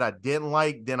more that I didn't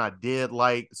like than I did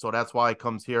like, so that's why it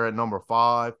comes here at number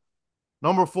 5.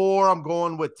 Number 4, I'm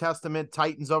going with Testament,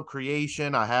 Titans of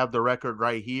Creation. I have the record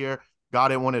right here.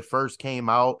 Got it when it first came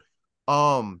out.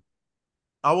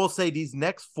 I will say these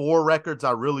next 4 records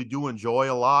I really do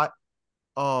enjoy a lot.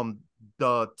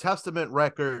 The Testament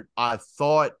record, I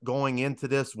thought going into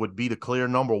this would be the clear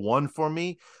number 1 for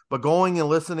me, but going and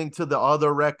listening to the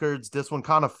other records, this one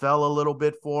kind of fell a little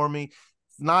bit for me.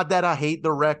 It's not that I hate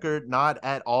the record, not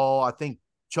at all. I think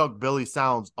Chuck Billy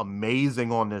sounds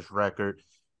amazing on this record,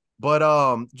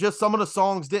 but just some of the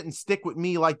songs didn't stick with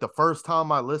me like the first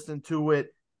time I listened to it.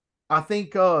 I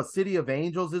think City of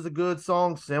Angels is a good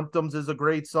song. Symptoms is a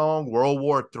great song. World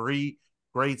War III,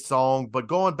 great song. But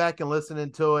going back and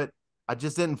listening to it, I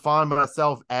just didn't find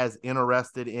myself as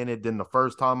interested in it than the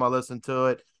first time I listened to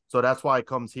it. So that's why it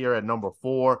comes here at number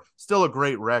 4. Still a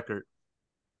great record.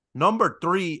 Number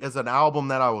 3 is an album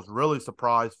that I was really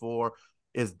surprised for,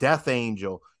 is Death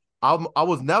Angel. I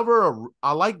was never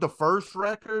I like the first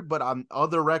record, but on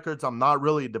other records I'm not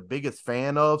really the biggest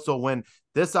fan of. So when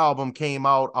this album came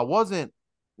out, I wasn't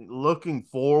looking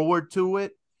forward to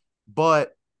it,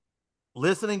 but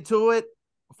listening to it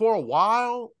for a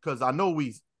while, because I know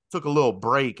we took a little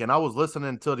break and I was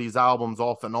listening to these albums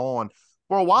off and on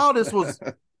for a while. This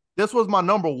was my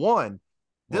number 1.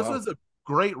 This Wow. was a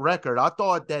great record. I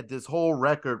thought that this whole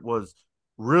record was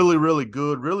really, really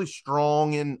good, really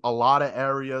strong in a lot of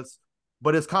areas,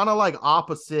 but it's kind of like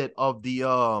opposite of the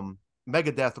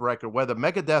Megadeth record, where the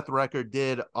Megadeth record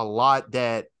did a lot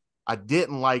that I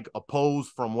didn't like,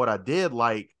 opposed from what I did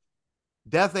like.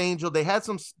 Death Angel, they had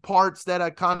some parts that I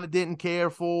kind of didn't care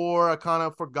for. I kind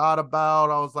of forgot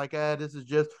about. I was like, this is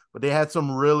just, but they had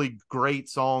some really great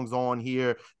songs on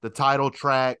here. The title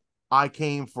track, I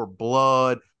Came for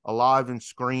Blood, Alive and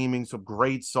Screaming, some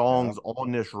great songs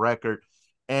on this record.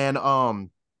 And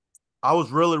I was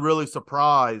really, really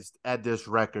surprised at this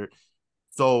record.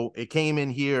 So it came in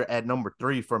here at number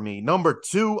 3 for me. Number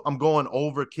 2, I'm going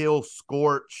Overkill,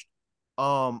 Scorched.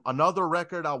 Another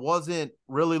record I wasn't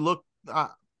really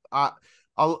I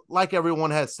like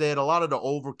everyone has said, a lot of the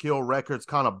Overkill records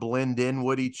kind of blend in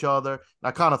with each other.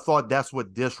 I kind of thought that's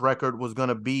what this record was going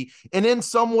to be. And in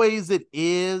some ways it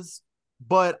is,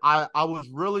 but I was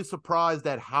really surprised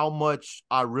at how much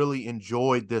I really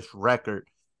enjoyed this record.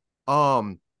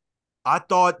 I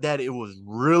thought that it was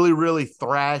really, really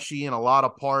thrashy in a lot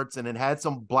of parts, and it had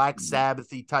some Black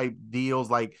Sabbathy type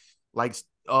deals, like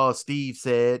Steve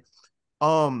said.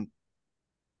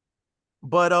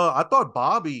 But I thought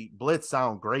Bobby Blitz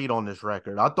sound great on this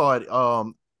record. I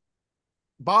thought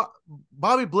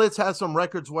Bobby Blitz has some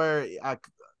records where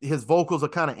his vocals are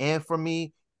kind of for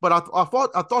me, but I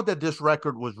thought that this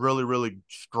record was really, really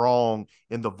strong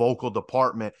in the vocal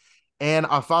department. And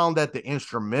I found that the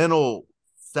instrumental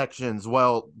sections,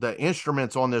 well, the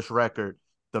instruments on this record,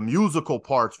 the musical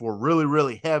parts were really,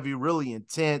 really heavy, really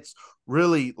intense,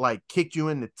 really like kicked you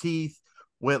in the teeth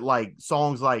with like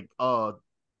songs like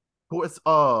Twist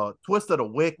of the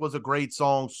Wick was a great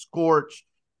song. Scorch,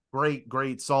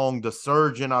 great song. The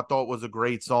Surgeon, I thought, was a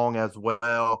great song as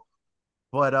well.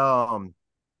 But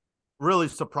really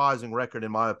surprising record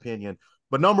in my opinion.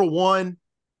 But number 1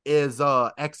 is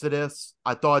Exodus.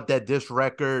 I thought that this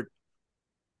record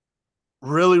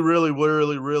really, really,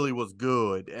 really, really was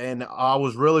good. And I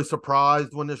was really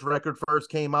surprised when this record first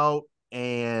came out.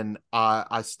 And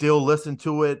I still listen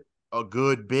to it a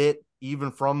good bit,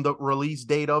 even from the release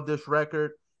date of this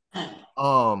record.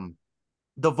 The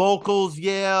vocals,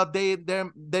 yeah,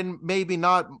 they're maybe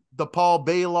not the Paul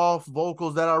Bailoff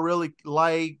vocals that I really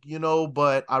like,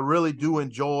 but I really do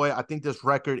enjoy. I think this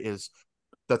record is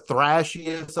the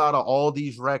thrashiest out of all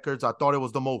these records. I thought it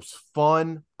was the most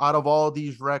fun out of all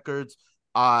these records.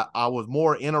 I was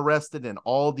more interested in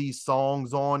all these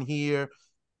songs on here.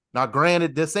 Now,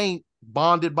 granted, this ain't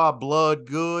Bonded by Blood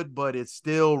good, but it's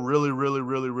still really, really,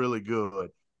 really, really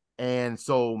good. And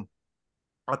so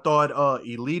I thought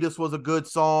Elitist was a good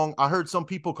song. I heard some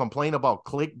people complain about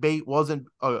Clickbait wasn't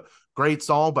a great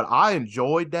song, but I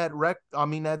enjoyed that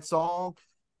that song.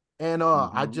 And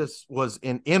I just was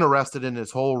interested in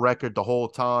this whole record the whole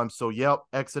time. So, yep,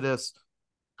 Exodus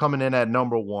coming in at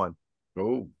number 1.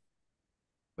 Oh,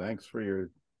 thanks for your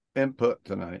input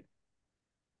tonight.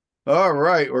 All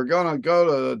right, we're gonna go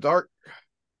to the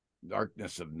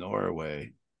darkness of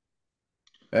Norway.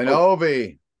 And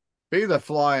Ovi, be the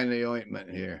fly in the ointment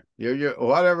here. You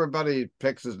what everybody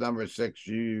picks as number 6,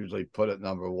 you usually put it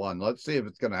number 1. Let's see if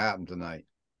it's gonna happen tonight.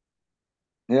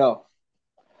 Yeah.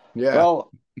 Yeah.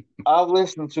 Well, I've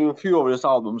listened to a few of his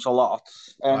albums a lot,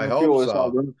 and I a few hope of his so.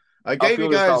 albums I I feel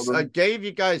this album. gave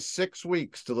you guys 6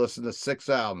 weeks to listen to 6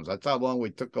 albums. That's how long we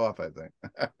took off, I think.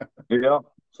 Yeah.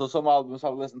 So some albums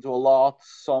I've listened to a lot.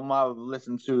 Some I've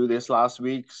listened to this last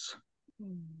week's.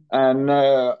 And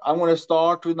I'm going to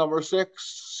start with number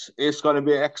 6. It's going to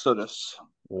be Exodus.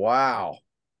 Wow.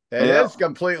 It is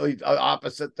completely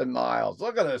opposite than Miles.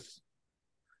 Look at this.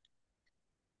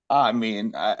 I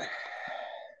mean, I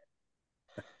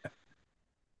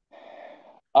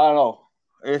don't know.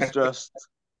 It's just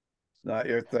Not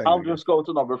your thing. I'll just go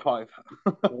to number 5.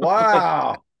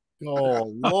 Wow.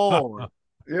 Oh Lord.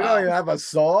 You don't even have a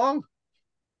song?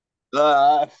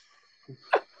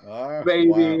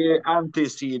 Maybe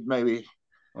Anti-Seed, maybe.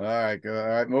 All right, good. All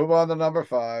right, move on to number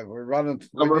 5. We're running.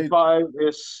 Number 5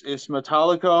 is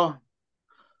Metallica.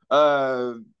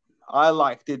 I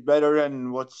liked it better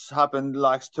than what's happened the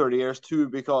last 30 years too,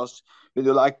 because when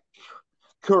you like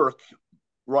Kirk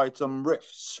write some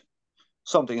riffs,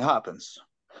 something happens.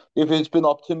 If it's been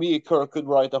up to me, Kirk could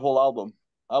write a whole album.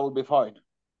 I would be fine.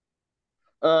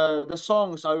 The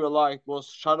songs I really liked was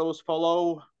Shadows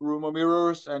Follow, Room of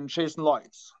Mirrors, and Chasing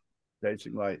Lights.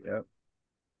 Chasing Light, yeah.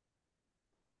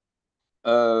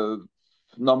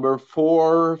 Number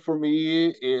 4 for me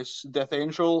is Death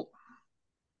Angel.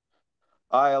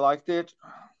 I liked it.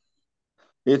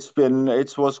 It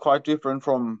was quite different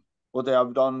from what they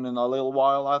have done in a little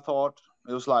while. I thought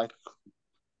it was like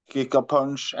kick a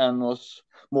punch and was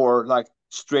more like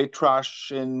straight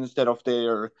trash instead of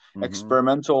their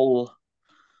experimental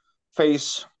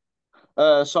phase.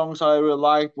 Songs I really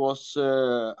liked was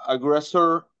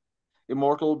Aggressor,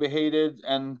 Immortal Behated,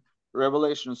 and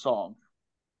Revelation Song.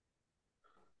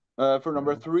 For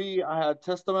number 3, I had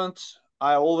Testament.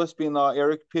 I always been a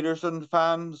Eric Peterson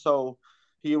fan, so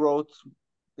he wrote,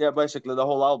 basically the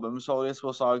whole album. So this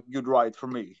was a good ride for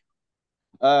me.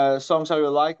 Songs I really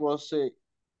like was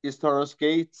Istara's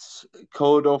Gates,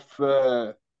 Code of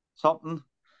something,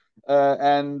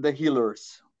 and The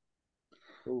Healers.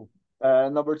 Cool.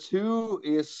 Number 2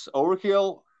 is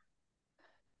Overkill.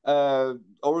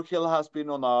 Overkill has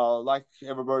been on a, like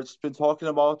everybody's been talking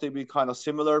about, they've been kind of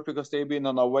similar because they've been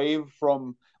on a wave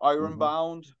from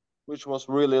Ironbound, which was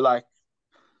really like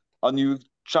a new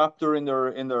chapter in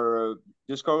their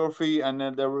discography, and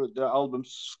then the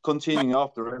albums continuing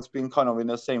after. It's been kind of in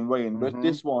the same vein, but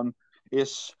this one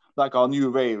is like a new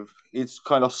wave. It's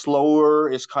kind of slower,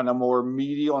 it's kind of more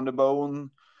meaty on the bone.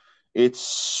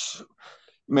 It's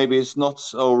not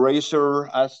so razor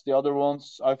as the other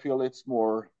ones. I feel it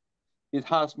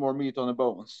has more meat on the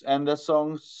bones. And the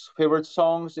favorite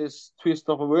songs is Twist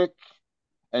of a Wick,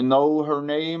 and Know Her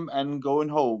Name, and Going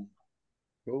Home.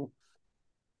 Cool.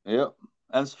 Yeah.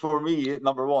 And for me,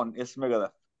 number 1 is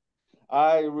Megadeth.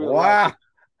 I really like it.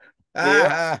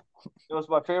 Yeah. It was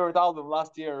my favorite album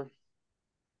last year.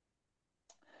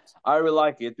 I really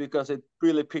like it because it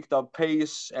really picked up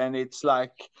pace, and it's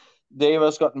like Dave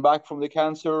has gotten back from the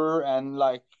cancer and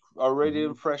like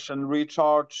already fresh and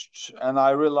recharged, and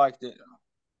I really liked it.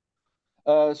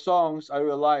 Songs I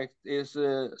really liked is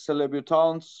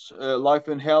Celebutants, Life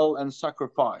in Hell, and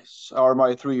Sacrifice are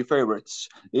my 3 favorites.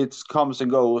 It comes and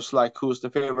goes like who's the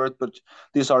favorite, but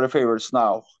these are the favorites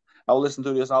now. I'll listen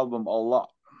to this album a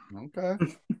lot. Okay.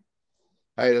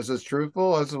 Hey, this is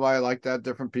truthful. This is why I like to have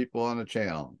different people on the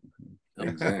channel.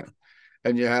 Exactly.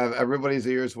 And you have everybody's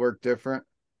ears work different.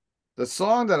 The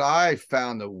song that I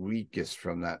found the weakest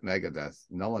from that Megadeth,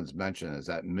 no one's mentioned, is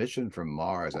that Mission from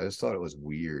Mars. I just thought it was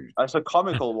weird. It's a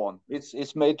comical one.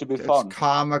 It's made to be fun. It's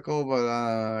comical, but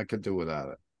I could do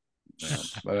without it. Yeah,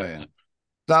 but it's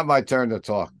not my turn to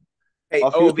talk. Hey, a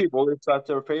few people, it's at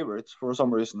their favorites for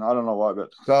some reason. I don't know why,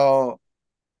 but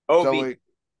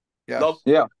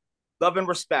love and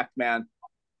respect, man.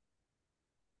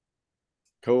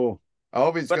 Cool. I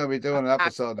hope he's going to be doing an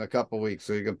episode in a couple of weeks,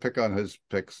 so you can pick on his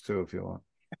picks too if you want.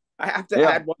 I have to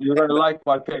add one. You're going to like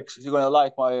my picks. You're going to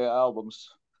like my albums.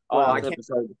 I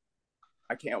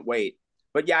can't wait.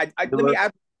 But yeah, let me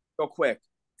add real quick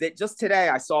that just today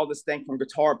I saw this thing from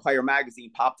Guitar Player Magazine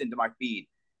popped into my feed,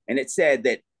 and it said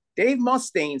that Dave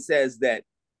Mustaine says that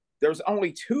there's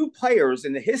only 2 players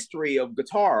in the history of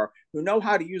guitar who know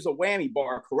how to use a whammy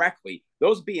bar correctly,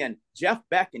 those being Jeff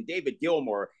Beck and David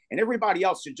Gilmour, and everybody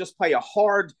else should just play a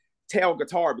hard tail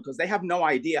guitar because they have no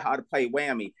idea how to play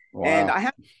whammy. Wow. And I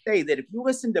have to say that if you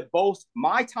listen to both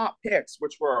my top picks,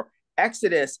 which were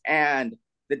Exodus and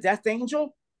the Death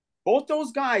Angel, both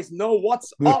those guys know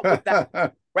what's up with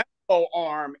that retro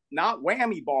arm, not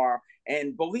whammy bar.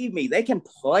 And believe me, they can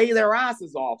play their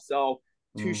asses off. So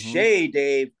touche,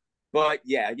 Dave. But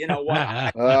yeah, you know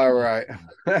what? All right.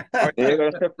 They're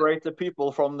going to separate the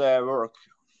people from their work.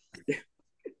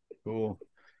 Cool.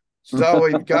 So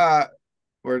we've got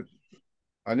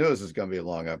I knew this was going to be a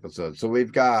long episode. So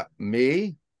we've got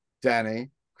me, Denny,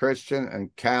 Christian,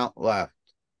 and Count left.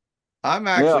 I'm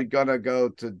actually going to go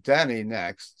to Denny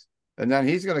next, and then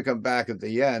he's going to come back at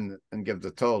the end and give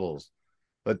the totals.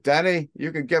 But Denny,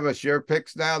 you can give us your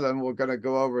picks now. Then we're going to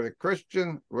go over to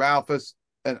Christian, Ralphus,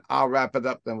 and I'll wrap it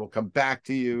up. Then we'll come back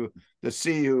to you to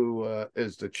see who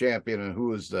is the champion and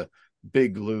who is the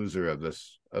big loser of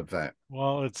this event.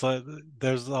 Well, it's like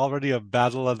there's already a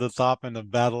battle at the top and a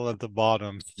battle at the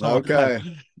bottom. So okay.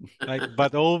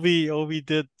 But Ovi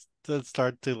did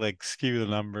start to like skew the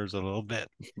numbers a little bit.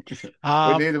 We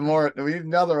need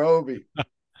another Ovi.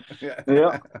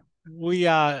 Yeah. We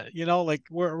like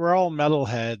we're all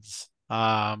metalheads.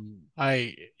 And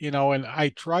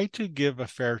I try to give a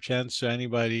fair chance to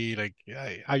anybody. Like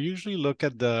I usually look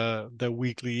at the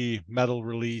weekly metal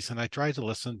release and I try to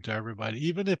listen to everybody,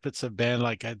 even if it's a band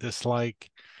like I dislike.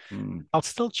 I'll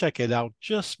still check it out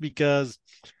just because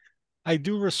I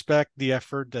do respect the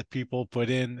effort that people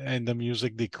put in and the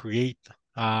music they create.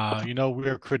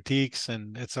 We're critiques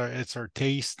and it's our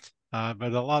taste.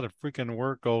 But a lot of freaking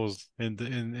work goes in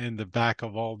the back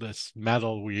of all this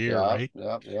metal we hear, right?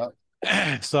 Yeah.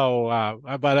 So,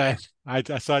 but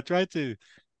I tried to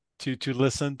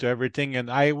listen to everything, and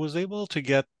I was able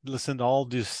to listen to all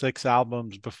these 6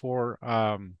 albums before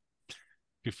we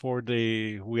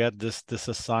had this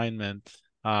assignment.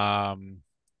 And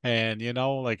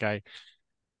like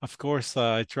of course,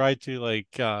 I try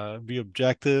to be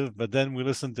objective, but then we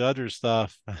listen to other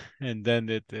stuff, and then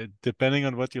it depending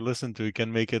on what you listen to, it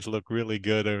can make it look really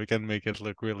good or it can make it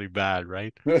look really bad,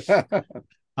 right?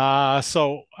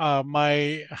 So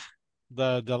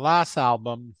the last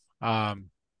album,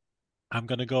 I'm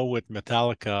gonna go with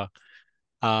Metallica.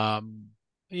 Um,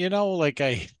 like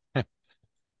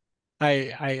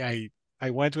I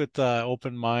went with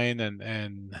open mind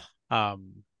and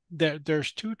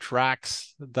there's 2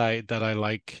 tracks that I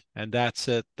like and that's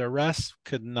it. The rest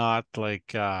could not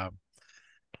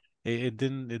it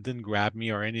didn't grab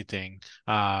me or anything.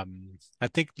 I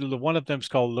think one of them's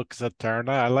called Lux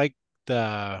Eterna. I like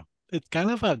it's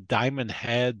kind of a Diamond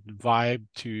Head vibe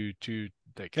to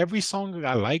like every song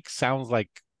I like sounds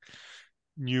like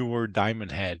newer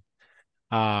Diamond Head.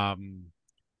 Um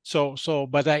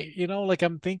but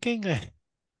I'm thinking and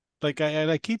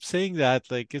I keep saying that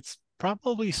it's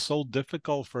probably so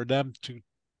difficult for them to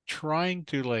trying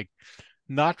to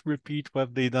not repeat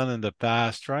what they done in the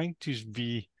past, trying to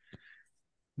be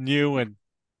new and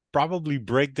probably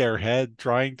break their head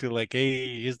trying to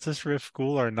hey, is this riff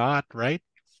cool or not, right?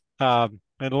 And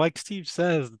like Steve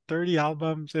says, 30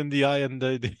 albums in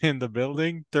the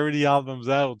building, 30 albums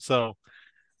out. So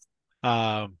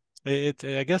I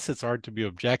guess it's hard to be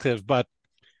objective, but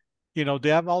they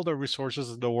have all the resources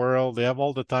in the world, they have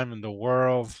all the time in the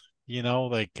world,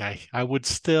 I would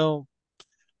still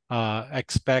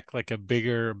expect a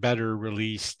bigger, better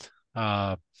released.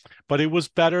 But it was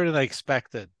better than I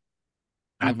expected.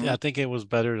 I think it was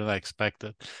better than I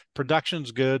expected.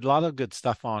 Production's good, a lot of good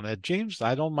stuff on it. James,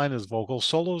 I don't mind his vocals.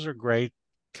 Solos are great.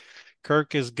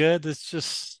 Kirk is good. It's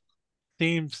just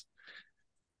seems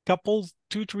couple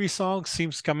 2, 3 songs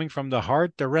seems coming from the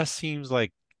heart. The rest seems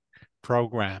like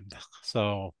programmed.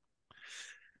 So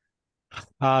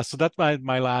that's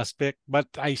my last pick, but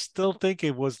I still think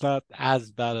it was not as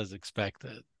bad as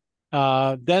expected.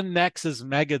 Then next is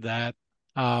Megadeth.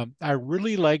 I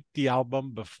really liked the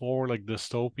album before, like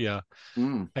Dystopia.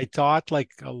 I thought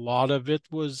a lot of it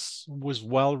was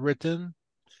well written.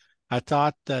 I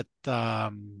thought that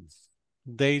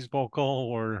Dave's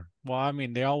vocal well, I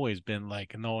mean, they always been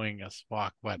annoying as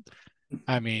fuck, but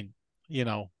I mean,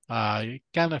 it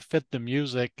kind of fit the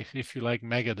music if you like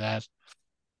Megadeth.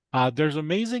 There's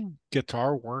amazing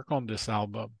guitar work on this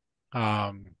album.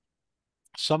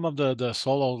 Some of the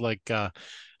solos,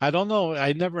 I don't know,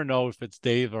 I never know if it's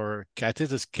Dave or I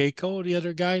think it's Keiko, the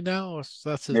other guy now.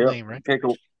 That's his name, right?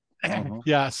 Keiko.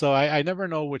 Yeah, so I never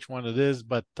know which one it is,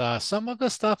 but some of the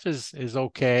stuff is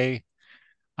okay.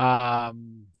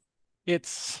 Um,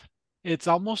 it's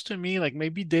almost to me like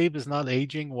maybe Dave is not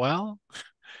aging well,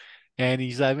 and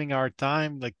he's having a hard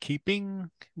time keeping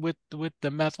with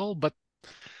the metal, but.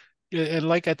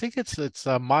 And I think it's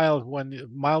Miles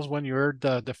when you heard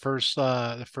the first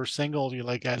single you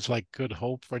as Good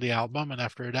Hope for the album, and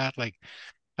after that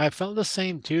I felt the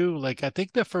same too. I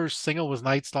think the first single was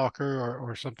Night Stalker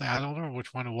or something. I don't know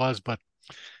which one it was, but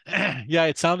yeah,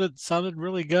 it sounded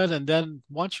really good. And then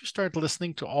once you start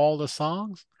listening to all the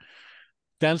songs,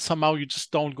 then somehow you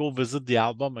just don't go visit the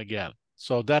album again.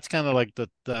 So that's kind of like the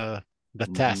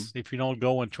test if you don't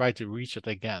go and try to reach it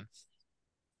again.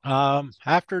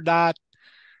 After that,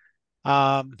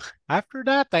 Um, After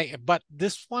that, but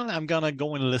this one I'm gonna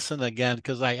go and listen again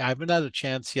because I haven't had a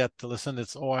chance yet to listen.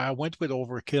 I went with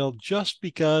Overkill just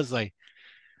because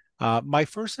my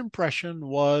first impression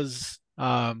was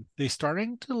they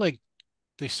starting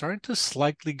to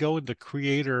slightly go in the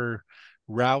creator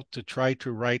route to try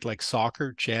to write like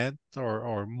soccer chant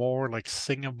or more like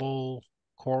singable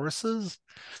choruses.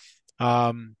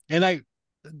 And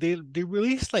they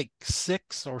released like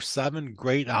 6 or 7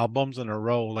 great albums in a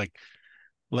row, like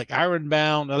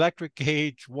Ironbound, Electric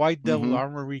Cage, White Devil Mm-hmm.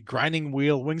 Armory, Grinding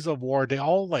Wheel, Wings of War. They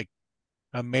all like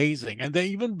amazing. And then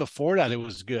even before that, it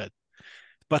was good.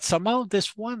 But somehow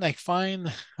this one I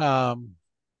find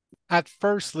at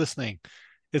first listening,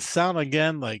 it sound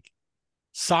again like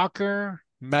soccer,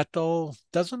 metal,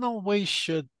 doesn't always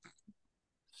should,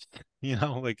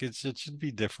 like it should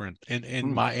be different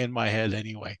in my head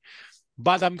anyway.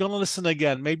 But I'm gonna listen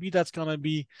again. Maybe that's gonna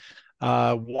be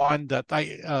one that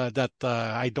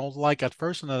I don't like at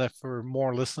first, and then after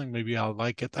more listening, maybe I'll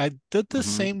like it. I did the Mm-hmm.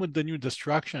 same with the new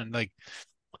Destruction. Like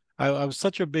I was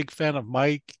such a big fan of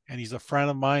Mike, and he's a friend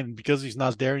of mine. And because he's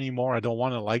not there anymore, I don't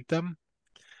want to like them.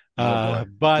 Oh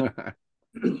boy.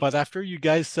 But after you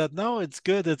guys said no, it's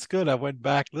good. I went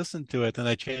back, listened to it, and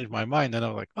I changed my mind. And I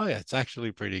was like, oh yeah, it's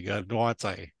actually pretty good.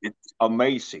 It's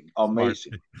amazing, Smart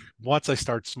amazing. once I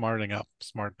start smartening up.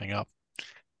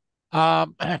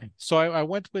 So I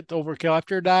went with Overkill.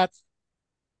 After that,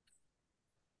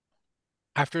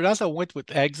 I went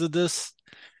with Exodus.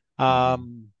 Mhm.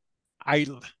 Um, I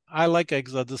I like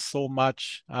Exodus so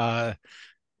much.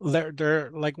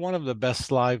 They're like one of the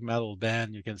best live metal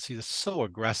band you can see. They're so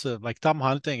aggressive. Like Tom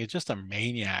Hunting is just a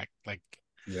maniac.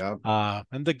 Yeah.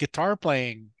 And the guitar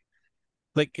playing,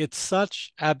 like it's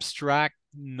such abstract,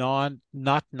 not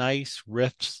nice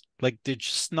riffs. Like they're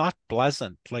just not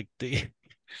pleasant. Like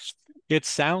it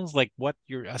sounds like what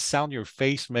a sound your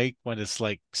face make when it's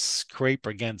like scrape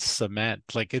against cement.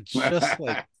 Like it's just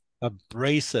like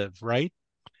abrasive, right?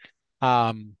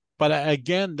 But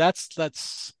again,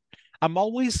 that's I'm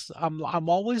always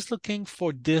looking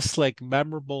for this like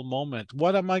memorable moment.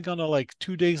 What am I gonna like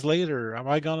 2 days later? Am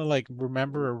I gonna like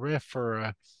remember a riff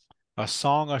or a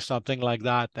song or something like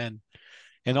that? And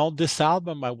on this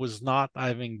album, I was not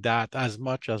having that as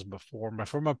much as before. But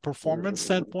from a performance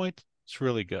standpoint, it's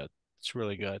really good. It's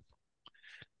really good.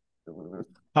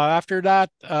 After that,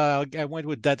 I went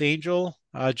with Dead Angel.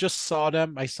 I just saw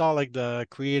them. I saw like the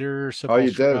Creator, Oh,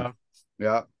 you did. Sepultura,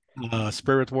 Yeah.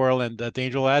 Spirit World, and Dead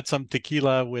Angel. I had some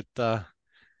tequila with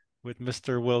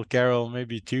Mr. Will Carroll,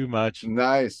 maybe too much.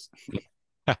 Nice.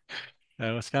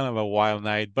 It was kind of a wild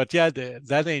night. But yeah,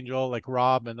 Dead Angel, like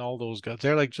Rob and all those guys,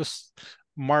 they're like just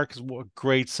Mark's a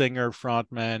great singer,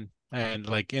 frontman, and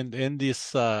like in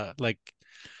this like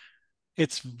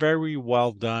it's very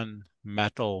well done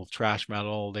metal, thrash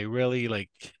metal. They really like,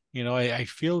 I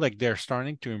feel like they're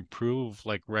starting to improve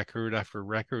like record after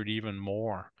record even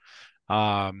more.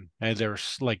 And they're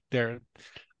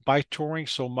by touring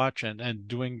so much and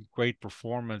doing great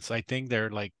performance, I think they're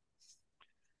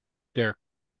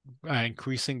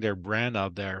increasing their brand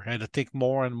out there. And I think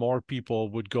more and more people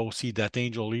would go see That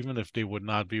Angel, even if they would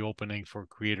not be opening for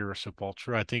Creator or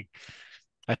Sepultura.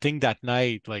 I think that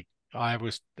night, like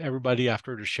everybody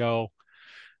after the show,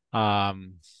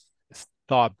 um,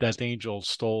 thought that Angel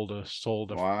stole the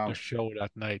Wow. show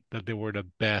that night, that they were the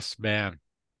best band.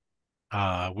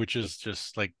 Which is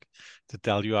just like to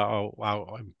tell you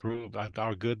how improved,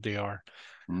 how good they are.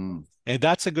 Mm. And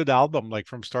that's a good album, like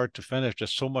from start to finish.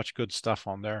 There's so much good stuff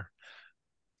on there.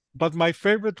 But my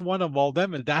favorite one of all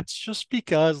them, and that's just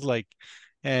because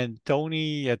and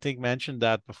Tony, I think mentioned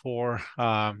that before.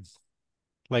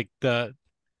 Like the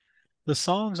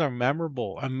songs are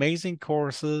memorable, amazing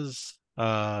choruses,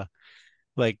 the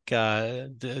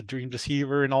Dream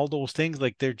Deceiver and all those things.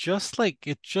 Like they're just like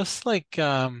it's just like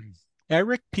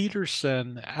Eric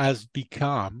Peterson has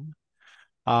become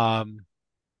um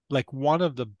like one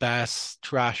of the best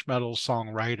thrash metal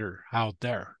songwriter out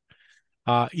there.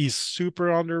 He's super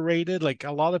underrated. Like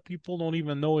a lot of people don't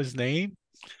even know his name.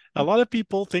 A lot of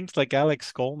people think like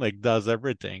Alex Skolnick does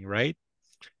everything, right?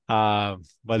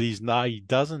 But he's not. He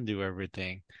doesn't do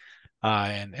everything.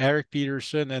 And Eric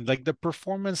Peterson and like the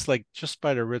performance, like just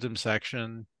by the rhythm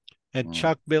section, and Mm.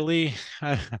 Chuck Billy.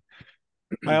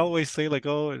 I always say like,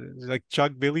 oh, like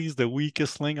Chuck Billy's the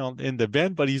weakest link in the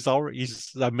band, but he's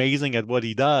amazing at what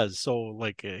he does. So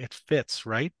like it fits,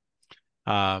 right?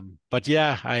 But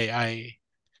yeah,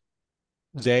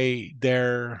 they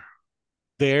they're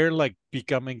they're like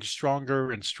becoming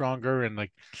stronger and stronger, and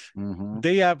like Mm-hmm.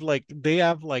 they have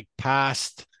like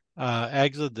passed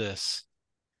Exodus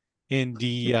in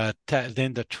the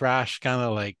then the Thrash kind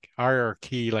of like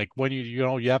hierarchy, like when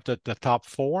you have the top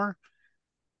four,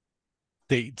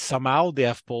 they somehow they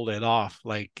have pulled it off.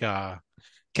 Like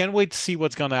can't wait to see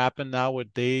what's gonna happen now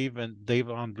with Dave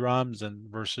on drums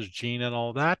and versus Gene and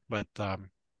all that. But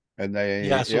and they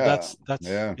yeah, so that's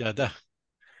yeah. yeah,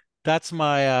 that's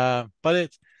my but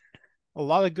it's a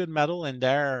lot of good metal in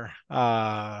there.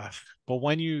 But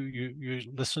when you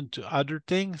listen to other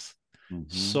things,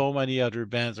 so many other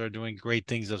bands are doing great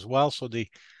things as well. So they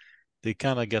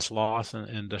kind of get lost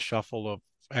in the shuffle of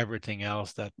everything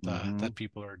else that that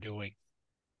people are doing.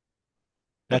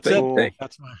 That's it. Cool.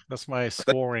 That's my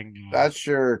scoring. That's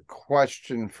your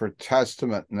question for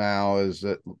Testament now, is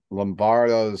that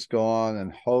Lombardo's gone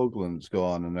and Hoagland's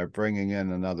gone, and they're bringing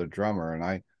in another drummer.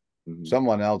 And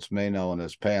someone else may know in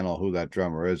this panel who that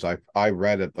drummer is. I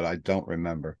read it, but I don't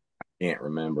remember. Can't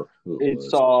remember who it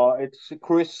It's was. it's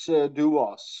Chris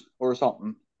Duas or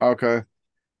something. Okay.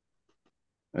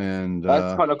 And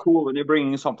that's kind of cool when you're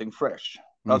bringing something fresh.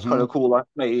 That's kind of cool. Like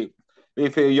maybe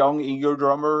if a young eager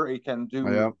drummer, he can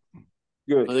do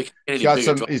good. Well,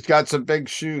 He's got some big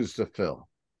shoes to fill.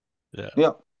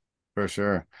 Yeah. For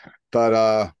sure.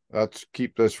 But let's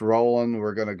keep this rolling.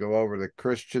 We're gonna go over to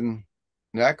Christian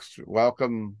next.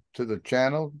 Welcome to the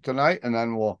channel tonight, and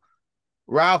then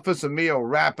Ralphus and me will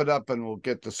wrap it up, and we'll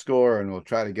get the score, and we'll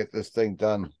try to get this thing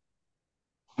done.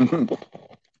 All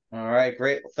right,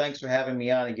 great. Well, thanks for having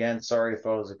me on again. Sorry if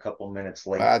I was a couple minutes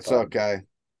late. That's okay.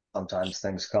 Sometimes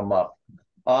things come up.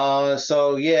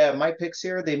 So yeah, my picks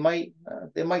here, they might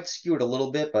skew it a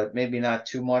little bit, but maybe not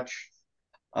too much.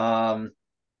 But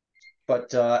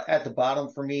at the bottom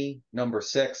for me, number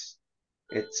 6,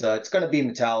 it's going to be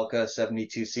Metallica,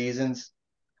 72 Seasons.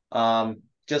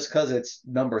 Just because it's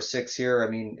number 6 here. I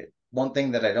mean, one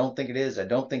thing that I don't think it is, I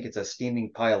don't think it's a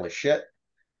steaming pile of shit.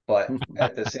 But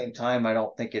at the same time, I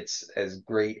don't think it's as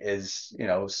great as,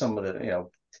 some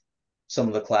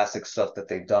of the classic stuff that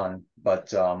they've done.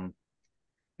 But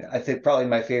I think probably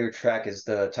my favorite track is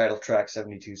the title track,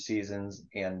 72 Seasons,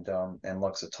 and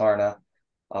Lux Eterna.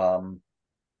 I don't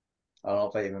know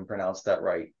if I even pronounced that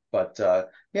right. But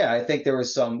yeah, I think there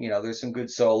was there's some good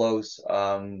solos,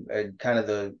 and kind of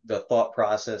the thought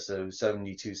process of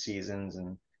 72 Seasons.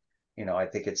 And, I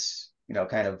think it's,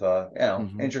 kind of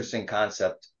interesting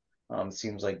concept.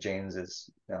 Seems like James is,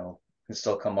 can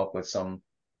still come up with some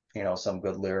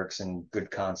good lyrics and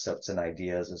good concepts and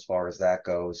ideas as far as that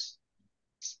goes.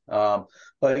 But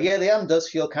yeah, the album does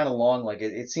feel kind of long. Like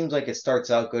it seems like it starts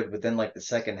out good, but then like the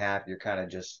second half, you're kind of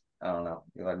just, I don't know,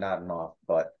 you're nodding off.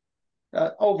 But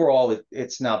overall,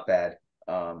 it's not bad.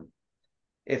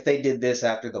 If they did this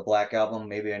after the Black Album,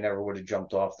 maybe I never would have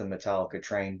jumped off the Metallica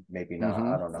train. Maybe not.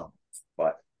 I don't know.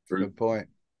 But good point.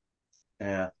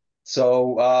 Yeah.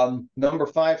 So number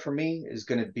 5 for me is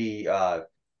going to be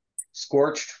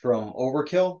Scorched from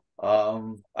Overkill.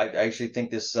 I actually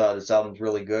think this album's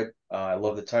really good. I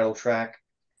love the title track.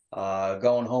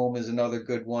 Going Home is another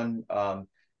good one.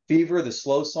 Fever, the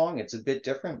slow song, it's a bit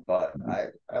different, but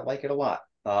I like it a lot.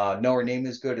 Know Her Name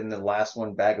is good, and the last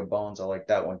one, Bag of Bones, I like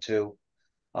that one too.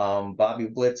 Bobby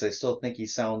Blitz, I still think he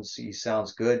sounds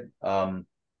good.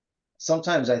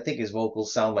 Sometimes I think his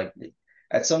vocals sound like,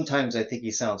 sometimes I think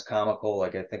he sounds comical,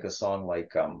 like I think a song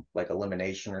like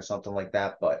Elimination or something like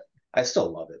that, but I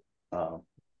still love it.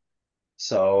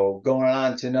 So going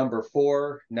on to number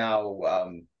 4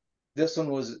 now. This one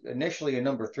was initially a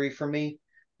number 3 for me,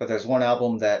 but there's one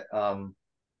album that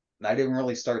I didn't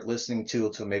really start listening to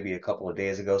until maybe a couple of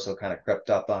days ago, so it kind of crept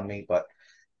up on me. But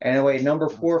anyway, number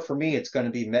 4 for me, it's going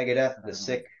to be Megadeth, The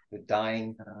Sick, The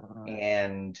Dying,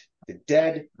 and The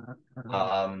Dead.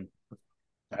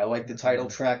 I like the title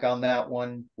track on that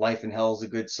one. Life in Hell is a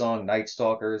good song. Night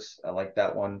Stalkers, I like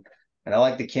that one. And I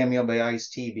like the cameo by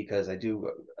Ice-T because I do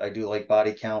like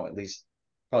Body Count, at least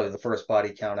probably the first Body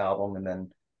Count album, and then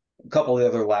a couple of the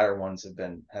other latter ones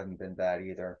haven't been bad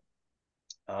either.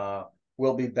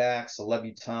 We'll Be Back,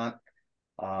 Celebutante,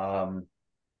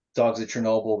 Dogs of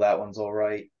Chernobyl, that one's all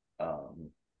right.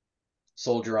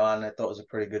 Soldier On, I thought was a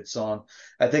pretty good song.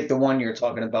 I think the one you're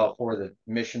talking about for the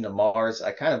Mission to Mars,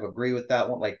 I kind of agree with that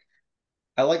one. Like,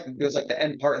 I like, there's like the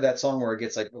end part of that song where it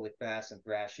gets like really fast and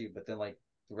thrashy, but then like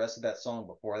the rest of that song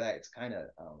before that, it's kind of,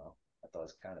 I don't know, I thought it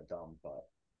was kind of dumb, but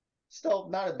still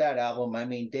not a bad album. I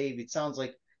mean, Dave, it sounds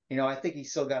like, I think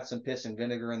he's still got some piss and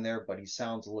vinegar in there, but he's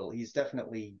a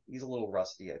little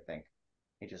rusty, I think.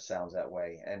 He just sounds that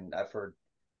way. And I've heard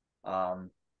a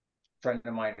friend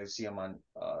of mine who see him on,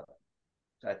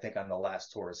 I think on the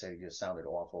last tour, said he just sounded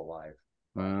awful live.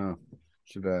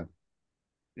 Too bad.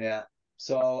 Yeah.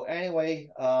 So anyway,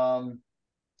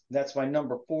 That's my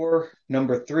number 4.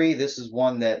 Number 3, this is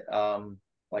one that,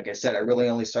 like I said, I really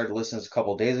only started listening a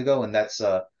couple days ago, and that's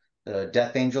the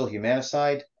Death Angel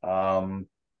Humanicide.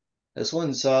 This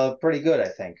one's pretty good, I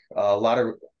think. A lot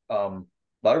of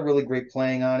really great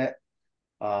playing on it.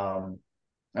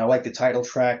 I like the title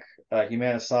track,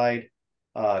 Humanicide.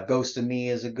 Ghost of Me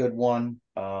is a good one.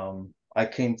 I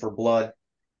Came for Blood.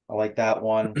 I like that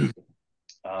one.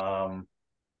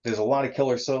 There's a lot of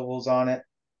killer solos on it.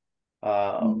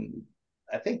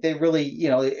 I think they really,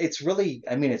 it's really,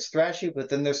 I mean, it's thrashy, but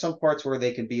then there's some parts where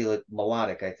they can be like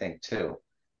melodic, I think, too.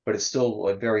 But it's still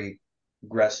a very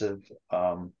aggressive.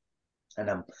 And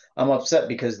I'm upset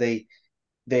because they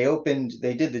did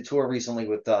the tour recently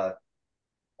with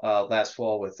last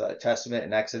fall with Testament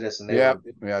and Exodus, and I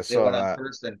they saw went that. on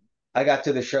first, and I got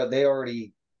to the show. They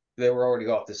were already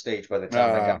off the stage by the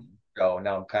time I got to the show.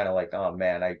 Now I'm kind of like, oh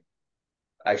man,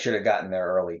 I should have gotten there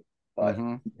early, but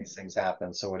these things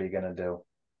happen. So what are you gonna do?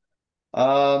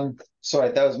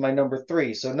 Sorry, that was my number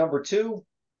 3. So number 2,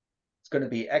 it's going to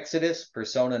be Exodus,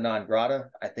 Persona Non Grata.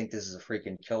 I think this is a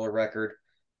freaking killer record.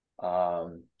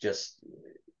 Just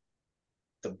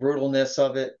the brutalness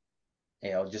of it,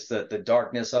 just the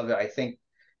darkness of it. I think,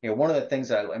 one of the things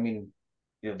that, I mean,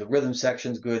 the rhythm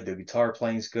section's good, the guitar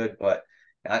playing's good, but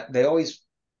their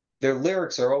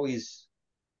lyrics are always,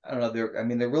 I don't know,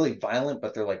 they're really violent,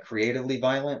 but they're like creatively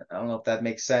violent. I don't know if that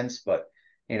makes sense, but,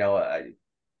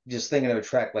 just thinking of a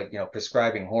track like,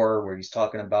 Prescribing Horror, where he's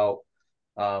talking about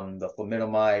the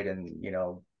thalidomide and,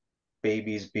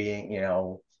 babies being,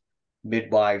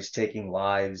 midwives taking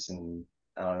lives, and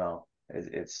I don't know.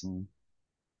 It's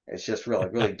just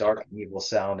really dark and evil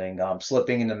sounding.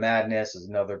 Slipping into Madness is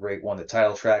another great one. The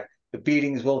title track. The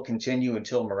beatings will continue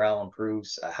until morale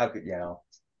improves. How could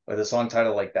with a song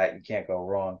title like that, you can't go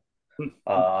wrong.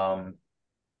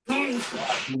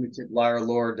 Liar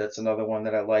Lord, that's another one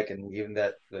that I like, and even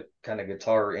the kind of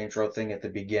guitar intro thing at the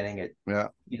beginning,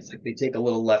 it's like they take a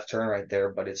little left turn right there,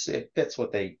 but it fits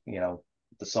what they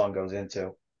the song goes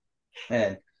into.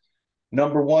 And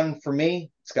number 1 for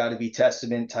me, it's got to be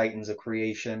Testament, Titans of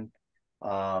Creation.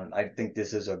 I think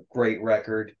this is a great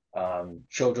record.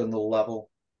 Children of the Level,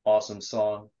 awesome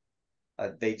song.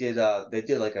 They did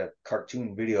like a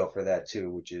cartoon video for that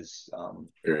too, which is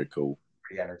very cool,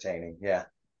 pretty entertaining. Yeah.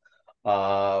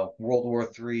 World War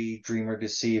III, Dreamer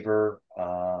Deceiver,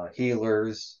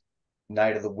 Healers,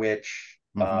 Night of the Witch.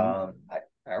 I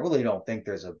really don't think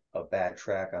there's a bad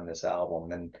track on this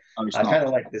album, and I kind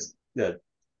of like this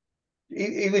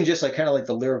even just like kind of like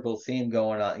the lyrical theme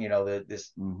going on.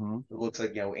 This it looks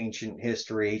like ancient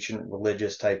history, ancient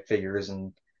religious type figures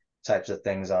and types of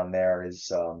things on there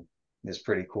is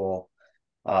pretty cool.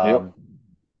 And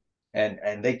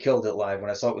they killed it live. When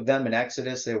I saw it with them in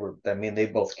Exodus, they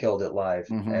both killed it live.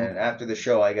 And after the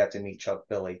show, I got to meet Chuck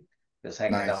Billy, just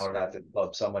hanging out at the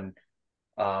club. Someone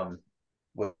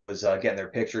was getting their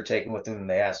picture taken with them, and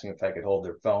they asked me if I could hold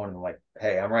their phone. And I'm like,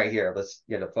 hey, I'm right here. Let's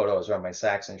get a photo. I was wearing my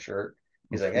Saxon shirt.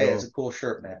 He's like, hey, it's a cool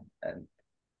shirt, man. And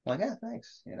I'm like, yeah,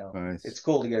 thanks. Nice. It's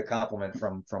cool to get a compliment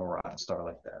from a rock star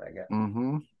like that, I guess.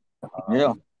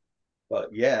 Yeah.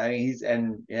 But yeah, I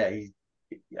mean,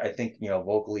 I think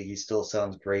vocally he still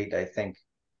sounds great. I think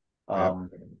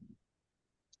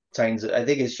Titans, I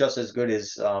think it's just as good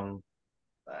as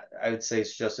I would say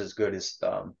it's just as good as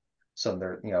some of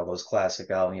their those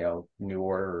classic albums, New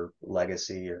Order or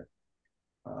Legacy, or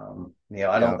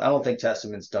I don't think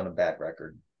Testament's done a bad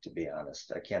record, to be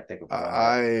honest. I can't think of one.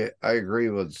 I agree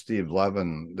with Steve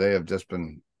Levin. They have just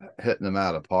been hitting them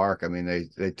out of park. I mean,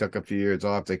 they took a few years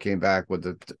off. They came back with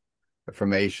the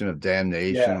Formation of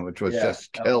Damnation, which was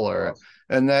just killer. Awesome.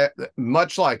 And that,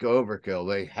 much like Overkill,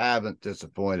 they haven't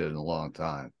disappointed in a long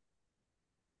time.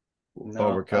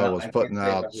 Overkill was putting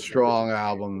out strong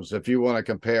albums. If you want to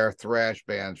compare thrash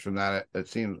bands from that, it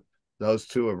seems those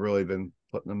two have really been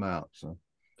putting them out. So,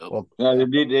 well, yeah, they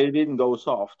didn't go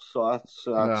soft. So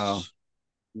that's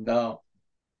no.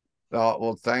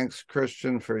 Well, thanks,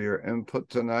 Christian, for your input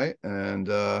tonight, and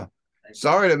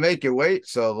sorry to make you wait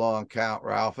so long, Count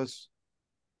Ralphus.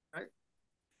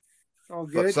 All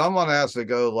good. But someone has to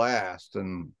go last,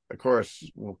 and of course,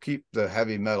 we'll keep the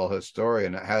heavy metal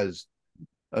historian. It has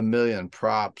a million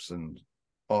props and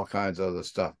all kinds of other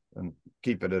stuff, and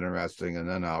keep it interesting, and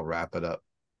then I'll wrap it up.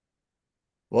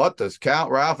 What does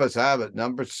Count Ralphus have at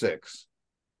number 6?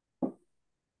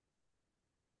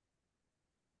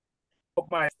 Hope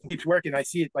my keeps working. I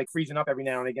see it like freezing up every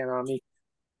now and again on me.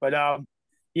 But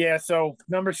yeah, so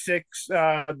number 6,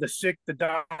 the sick, the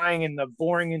dying, and the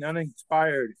boring and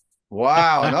uninspired.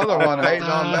 Wow, another one hating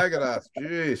on Megadeth.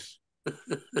 Jeez.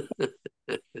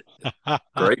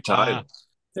 Great title.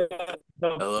 the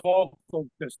vocal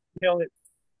just kill it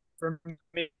for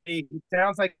me. It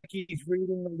sounds like he's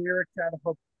reading the lyrics out of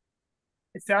a.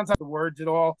 It sounds like the words at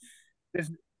all.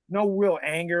 There's no real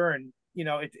anger, and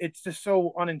it's just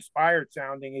so uninspired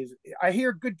sounding. Is I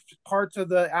hear good parts of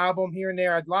the album here and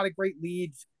there. A lot of great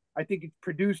leads. I think it's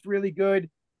produced really good.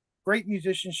 Great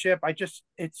musicianship.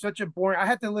 It's such a boring. I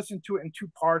had to listen to it in two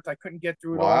parts. I couldn't get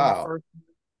through it all in the Wow. first.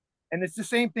 And it's the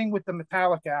same thing with the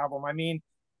Metallica album. I mean,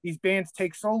 these bands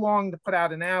take so long to put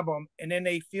out an album, and then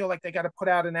they feel like they got to put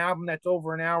out an album that's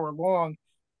over an hour long,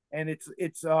 and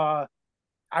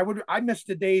I miss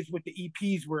the days with the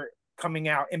EPs were coming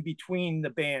out in between the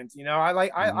bands. I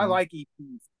like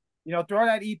EPs. Throw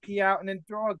that EP out and then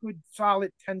throw a good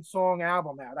solid 10-song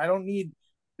album out. I don't need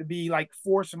to be like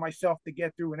forcing myself to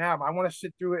get through an album. I want to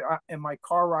sit through it in my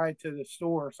car ride to the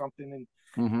store or something.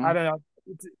 And I don't know.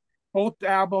 Both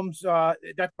albums,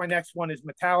 that's my next one is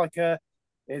Metallica.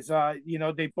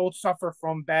 They both suffer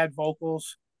from bad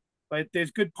vocals, but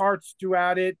there's good parts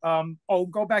throughout it.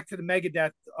 Go back to the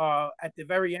Megadeth at the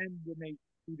very end when they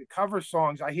do the cover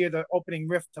songs. I hear the opening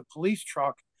riff to Police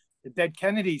Truck, the Dead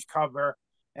Kennedys cover,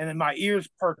 and then my ears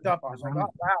perked up. I was like,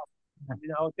 oh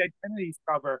wow, Dead Kennedys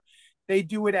cover. They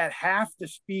do it at half the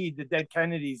speed the Dead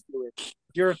Kennedys do it.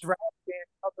 You're a thrash band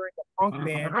covering a punk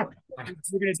band.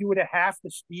 You're gonna do it at half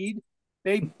the speed.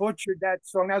 They butchered that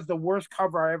song. That was the worst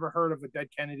cover I ever heard of a Dead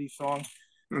Kennedy song.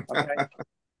 Okay.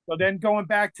 So then going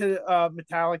back to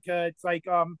Metallica, it's like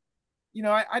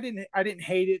I didn't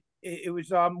hate it. It was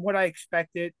what I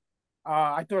expected.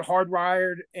 I thought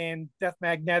Hardwired and Death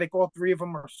Magnetic, all three of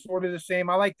them are sort of the same.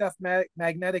 I like Death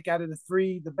Magnetic out of the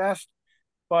three the best,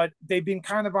 but they've been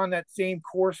kind of on that same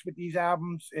course with these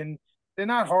albums, and they're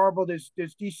not horrible. There's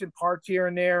decent parts here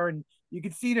and there, and you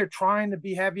can see they're trying to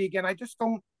be heavy again. I just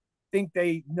don't think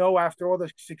they know after all the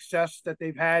success that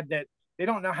they've had that they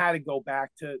don't know how to go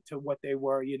back to what they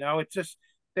were. It's just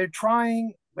they're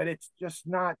trying, but it's just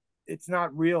not. It's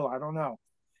not real. I don't know.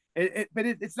 But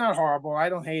it's not horrible. I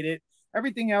don't hate it.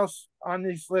 Everything else on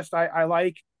this list I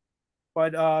like,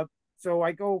 but so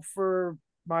I go for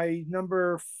my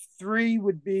number 3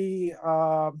 would be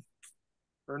or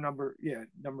number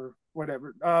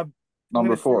whatever.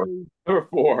 Number 4. Number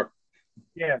 4.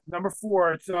 Yeah, number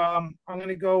 4. It's I'm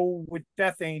gonna go with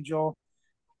Death Angel.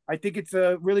 I think it's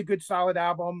a really good, solid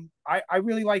album. I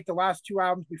really like the last 2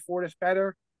 albums before this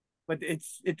better, but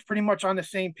it's pretty much on the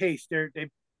same pace.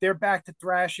 They're back to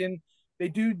thrashing. They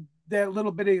do that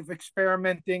little bit of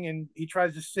experimenting, and he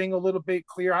tries to sing a little bit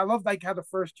clear. I love like how the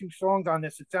first 2 songs on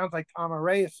this, it sounds like Tom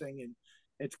Araya is singing.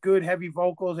 It's good, heavy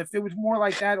vocals. If it was more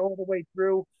like that all the way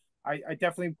through, I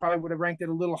definitely probably would have ranked it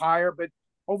a little higher. But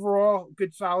overall,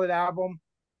 good, solid album.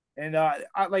 And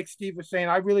like Steve was saying,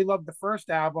 I really loved the first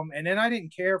album, and then I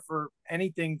didn't care for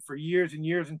anything for years and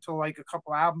years until like a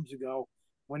couple albums ago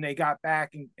when they got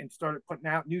back and started putting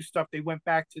out new stuff. They went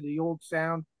back to the old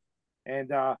sound,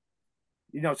 and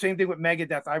same thing with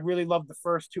Megadeth. I really loved the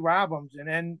first 2 albums, and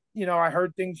then I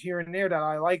heard things here and there that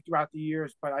I liked throughout the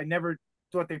years, but I never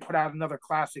thought they'd put out another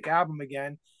classic album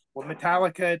again. With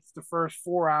Metallica, it's the first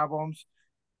 4 albums.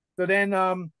 So then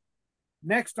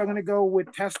next, I'm going to go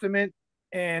with Testament.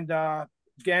 And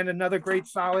again, another great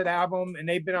solid album, and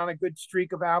they've been on a good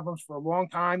streak of albums for a long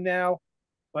time now.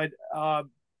 But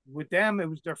with them, it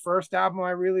was their first album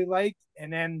I really liked,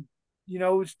 and then it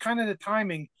was kind of the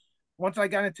timing. Once I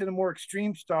got into the more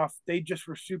extreme stuff, they just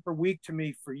were super weak to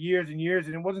me for years and years,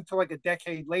 and it wasn't until like a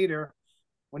decade later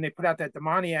when they put out that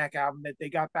Demoniac album that they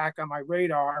got back on my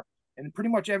radar. And pretty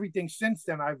much everything since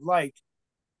then I've liked,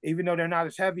 even though they're not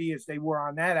as heavy as they were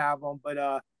on that album. But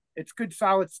it's good,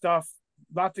 solid stuff.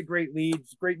 Lots of great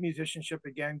leads, great musicianship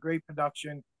again, great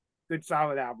production, good,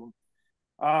 solid album.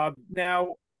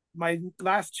 Now, my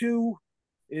last 2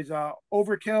 is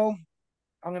Overkill.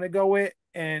 I'm gonna go with,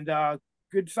 and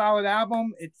good, solid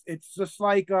album. It's just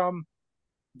like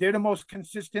they're the most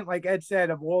consistent, like Ed said,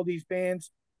 of all these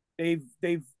bands. They've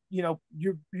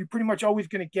you're pretty much always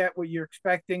gonna get what you're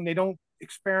expecting. They don't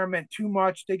experiment too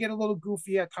much. They get a little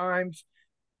goofy at times,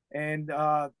 and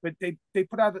but they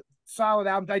put out solid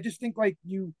albums. I just think like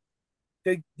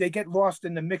they get lost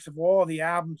in the mix of all the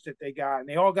albums that they got, and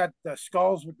they all got the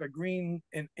skulls with the green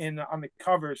in on the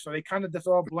covers, so they kind of just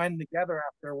all blend together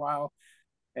after a while.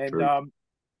 And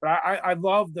but I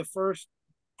love the first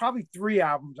probably 3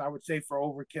 albums I would say for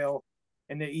Overkill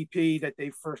and the EP that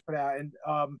they first put out. And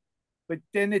but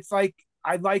then it's like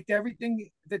I liked everything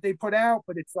that they put out,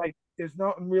 but it's like there's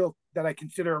nothing real that I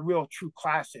consider a real true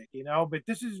classic, But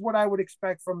this is what I would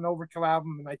expect from an Overkill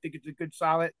album, and I think it's a good,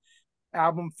 solid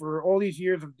album for all these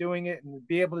years of doing it, and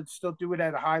be able to still do it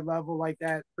at a high level like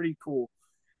that. Pretty cool.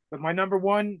 But my number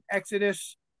 1,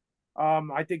 Exodus.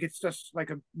 I think it's just like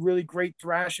a really great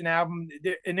thrashing album.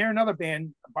 And they're another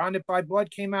band. Bonded by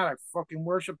Blood came out. I fucking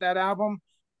worship that album.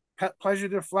 Pleasure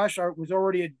to the Flesh was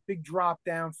already a big drop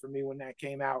down for me when that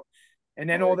came out. And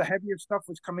then all the heavier stuff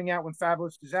was coming out when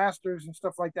Fabulous Disasters and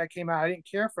stuff like that came out. I didn't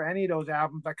care for any of those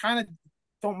albums. I kind of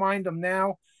don't mind them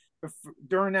now. But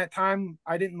during that time,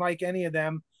 I didn't like any of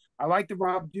them. I liked the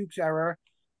Rob Dukes era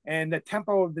and the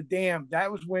Tempo of the Damned.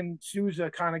 That was when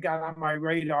Sousa kind of got on my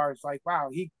radar. It's like, wow,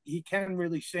 he can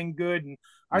really sing good. And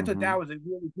I thought that was a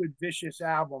really good, vicious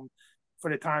album for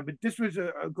the time. But this was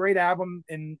a great album.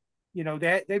 And, you know,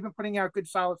 they've been putting out good,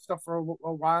 solid stuff for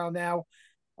a while now.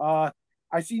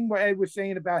 I seen what Ed was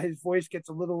saying about his voice gets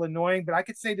a little annoying, but I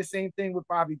could say the same thing with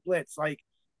Bobby Blitz. Like,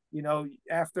 you know,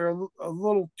 after a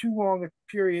little too long a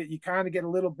period, you kind of get a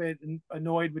little bit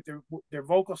annoyed with their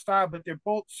vocal style, but they're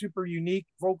both super unique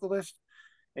vocalists,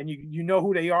 and you know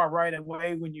who they are right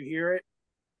away when you hear it.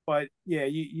 But yeah,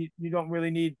 you don't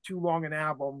really need too long an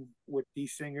album with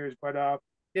these singers. But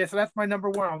yeah, so that's my number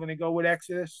one. I'm gonna go with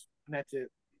Exodus, and that's it.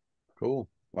 Cool.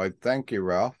 Well, thank you,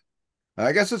 Ralph.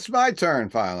 I guess it's my turn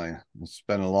finally. It's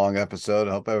been a long episode.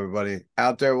 I hope everybody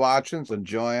out there watching is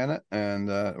enjoying it, and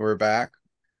we're back.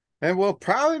 And we'll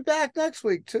probably be back next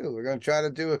week, too. We're going to try to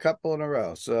do a couple in a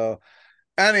row. So,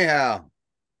 anyhow,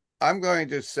 I'm going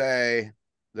to say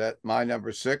that my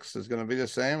number 6 is going to be the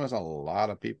same as a lot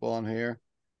of people on here.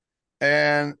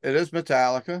 And it is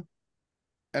Metallica.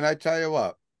 And I tell you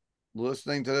what,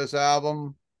 listening to this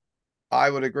album, I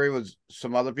would agree with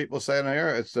some other people saying here,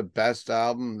 it's the best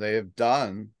album they have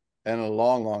done in a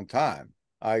long, long time.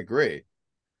 I agree.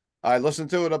 I listened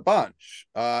to it a bunch.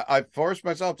 I forced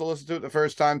myself to listen to it the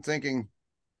first time thinking,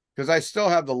 because I still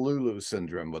have the Lulu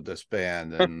syndrome with this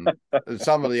band and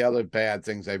some of the other bad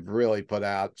things they've really put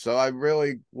out. So I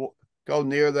really go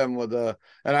near them with and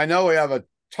I know we have a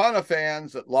ton of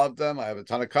fans that love them. I have a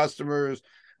ton of customers.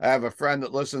 I have a friend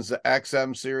that listens to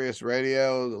XM Sirius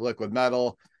Radio, the Liquid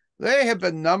Metal. They have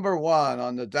been number 1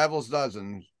 on the Devil's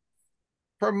Dozen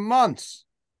for months.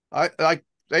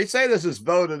 They say this is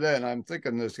voted in. I'm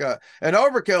thinking this guy and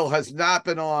Overkill has not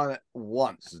been on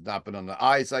once. It's not been on the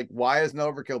ice. Like, why isn't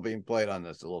Overkill being played on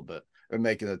this a little bit and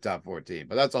making the top 14?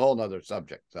 But that's a whole nother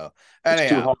subject. So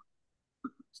anyhow,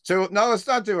 no, it's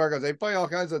not too hard because they play all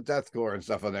kinds of deathcore and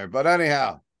stuff on there. But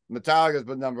anyhow, Metallica's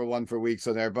been number 1 for weeks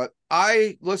on there. But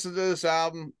I listened to this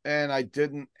album and I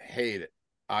didn't hate it.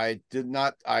 I did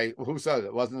not. Who said it?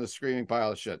 It wasn't a screaming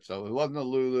pile of shit. So it wasn't a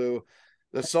Lulu.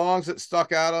 The songs that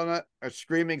stuck out on it are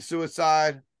Screaming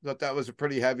Suicide. Thought that was a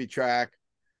pretty heavy track.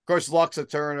 Of course, Luxa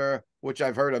Turner, which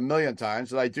I've heard a million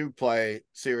times. And I do play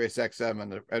Sirius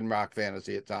XM and Rock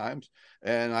Fantasy at times.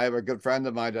 And I have a good friend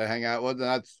of mine to hang out with, and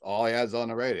that's all he has on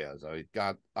the radio. So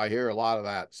I hear a lot of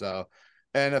that. So,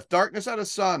 and If Darkness Had a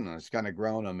Sun, it's kind of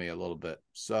grown on me a little bit.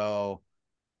 So,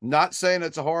 not saying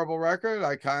it's a horrible record.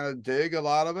 I kind of dig a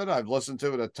lot of it. I've listened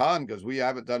to it a ton because we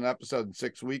haven't done an episode in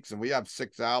 6 weeks and we have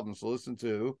 6 albums to listen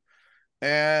to.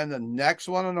 And the next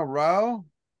one in a row,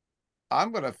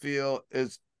 I'm going to feel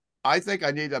I think I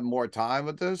need more time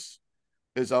with this,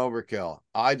 is Overkill.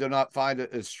 I do not find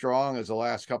it as strong as the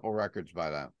last couple records by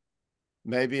them.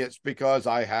 Maybe it's because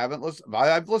I haven't listened.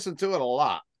 I've listened to it a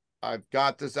lot. I've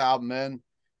got this album in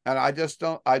and I just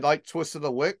don't. I like Twist of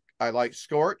the Wick. I like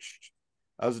Scorched.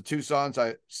 Those are 2 songs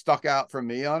I stuck out for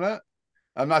me on it.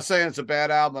 I'm not saying it's a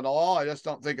bad album at all. I just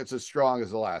don't think it's as strong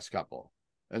as the last couple.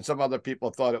 And some other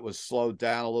people thought it was slowed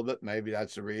down a little bit. Maybe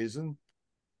that's the reason.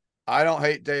 I don't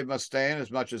hate Dave Mustaine as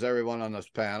much as everyone on this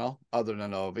panel, other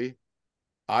than Ovi.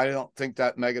 I don't think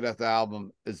that Megadeth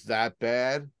album is that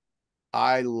bad.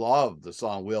 I love the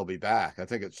song We'll Be Back. I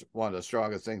think it's one of the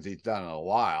strongest things he's done in a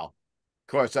while.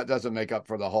 Of course, that doesn't make up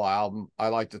for the whole album. I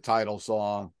like the title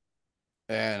song,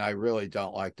 and I really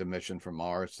don't like the Mission from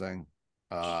Mars thing.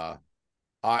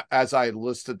 As I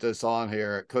listed this on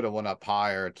here, it could have went up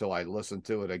higher until I listened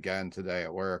to it again today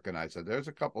at work, and I said, there's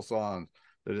a couple songs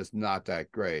that is not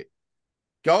that great.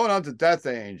 Going on to Death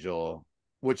Angel,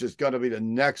 which is going to be the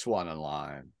next one in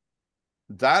line,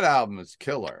 that album is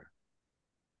killer.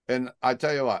 And I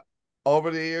tell you what, over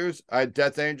the years, I had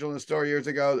Death Angel in the store years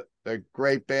ago. They're a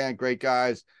great band, great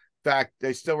guys. In fact,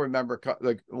 they still remember,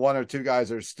 like 1 or 2 guys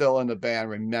that are still in the band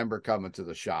remember coming to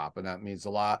the shop, and that means a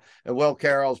lot. And Will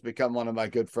Carroll's become one of my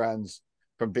good friends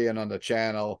from being on the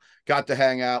channel. Got to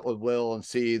hang out with Will and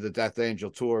see the Death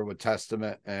Angel tour with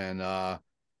Testament and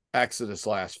Exodus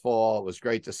last fall. It was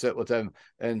great to sit with him,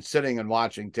 and sitting and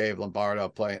watching Dave Lombardo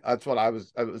play. That's what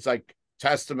it was like.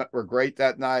 Testament were great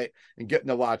that night, and getting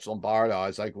to watch Lombardo, I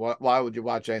was like, why would you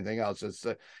watch anything else? It's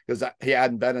because he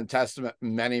hadn't been in Testament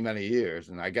in many, many years,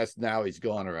 and I guess now he's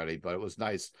gone already, but it was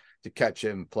nice to catch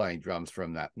him playing drums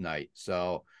from that night.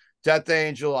 So Death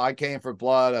Angel, I Came for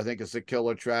Blood, I think it's a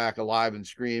killer track. Alive and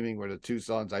Screaming were the two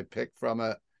songs I picked from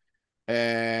it.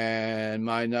 And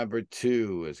my number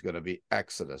 2 is going to be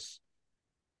Exodus.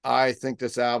 I think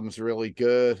this album's really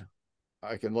good.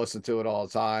 I can listen to it all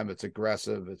the time. It's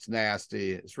aggressive. It's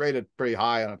nasty. It's rated pretty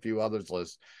high on a few others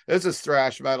lists. This is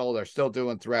thrash metal. They're still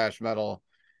doing thrash metal.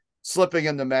 Slipping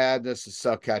into Madness is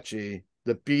so catchy.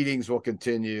 The Beatings will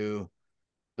continue.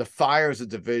 The Fires of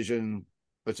Division,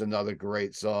 which is another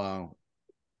great song.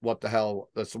 What the hell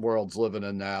this world's living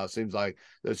in now. It seems like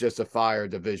there's just a fire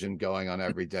division going on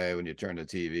every day when you turn the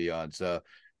TV on. So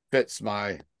fits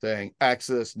my thing.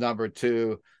 Exodus, number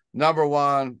 2. Number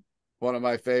 1, one of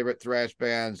my favorite thrash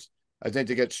bands. I think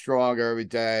they get stronger every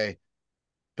day.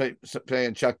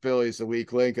 Playing Chuck Billy's the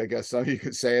weak link. I guess some of you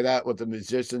could say that with the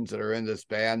musicians that are in this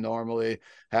band normally,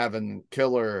 having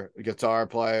killer guitar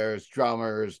players,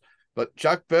 drummers. But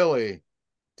Chuck Billy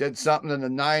did something in the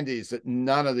 90s that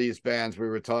none of these bands we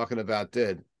were talking about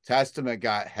did. Testament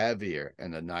got heavier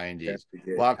in the 90s.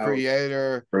 While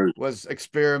Creator was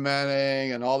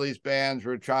experimenting and all these bands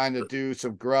were trying to do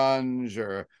some grunge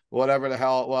or whatever the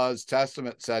hell it was,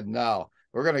 Testament said, no,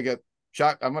 we're going to get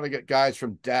Chuck, I'm going to get guys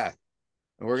from Death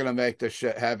and we're going to make this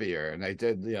shit heavier. And they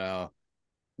did, you know,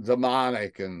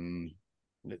 Demonic, and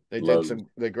they did some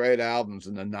the great albums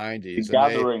in the 90s.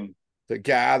 The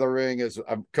Gathering is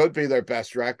could be their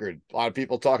best record. A lot of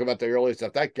people talk about the early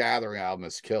stuff. That Gathering album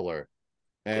is killer.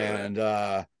 And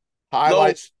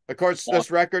Highlights, of course,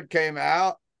 this record came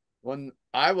out when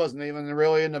I wasn't even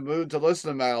really in the mood to listen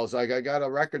to metal. It's like, I got a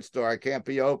record store, I can't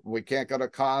be open, we can't go to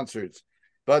concerts.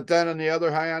 But then on the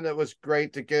other hand, it was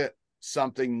great to get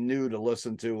something new to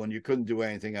listen to when you couldn't do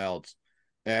anything else.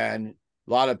 And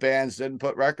a lot of bands didn't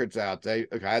put records out. They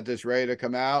had this ready to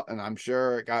come out, and I'm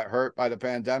sure it got hurt by the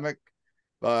pandemic.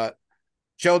 But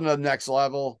Children of the Next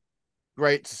Level,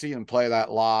 great to see them play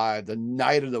that live. The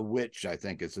Night of the Witch, I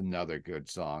think, is another good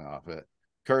song off it.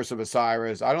 Curse of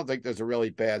Osiris. I don't think there's a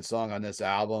really bad song on this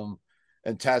album.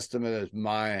 And Testament is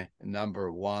my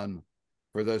number 1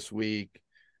 for this week.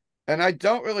 And I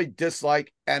don't really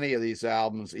dislike any of these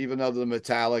albums, even though the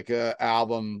Metallica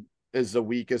album is the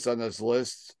weakest on this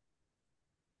list.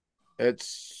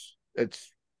 It's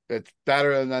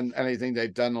better than anything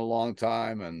they've done in a long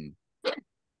time. And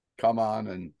come on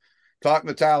and talk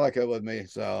Metallica with me.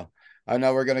 So I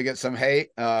know we're going to get some hate.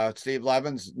 Steve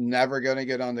Levin's never going to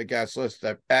get on the guest list.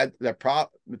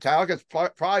 Metallica's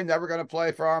probably never going to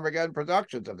play for Armageddon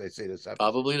Productions if they see this episode.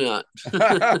 Probably not.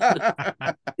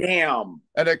 Damn.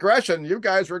 And Aggression, you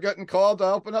guys were getting called to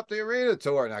open up the arena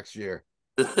tour next year.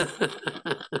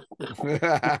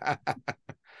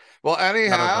 Well,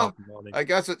 anyhow, I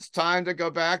guess it's time to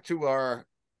go back to our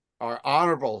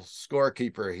honorable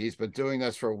scorekeeper. He's been doing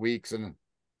this for weeks, and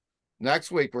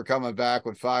next week we're coming back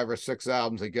with 5 or 6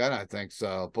 albums again, I think.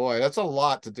 So boy, that's a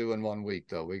lot to do in one week,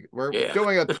 though. We're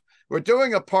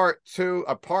doing a part 2,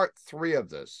 a part 3 of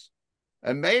this,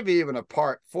 and maybe even a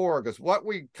part 4, because what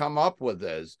we come up with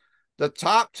is the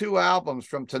top 2 albums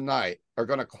from tonight are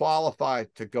going to qualify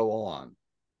to go on.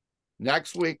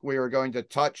 Next week we are going to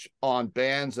touch on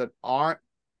bands that aren't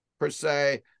per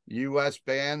se US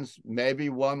bands. Maybe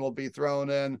one will be thrown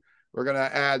in. We're going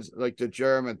to add like the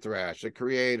German Thrash, the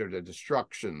Creator, the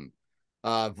Destruction,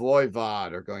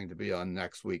 Voivod are going to be on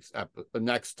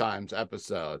next time's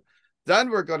episode. Then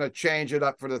we're going to change it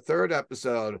up for the 3rd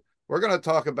episode. We're going to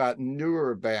talk about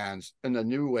newer bands in the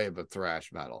new wave of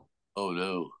thrash metal. Oh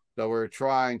no. So we're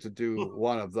trying to do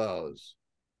one of those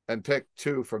and pick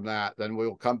 2 from that. Then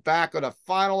we'll come back on a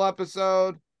final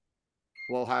episode.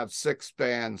 We'll have 6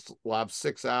 bands. We'll have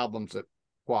 6 albums that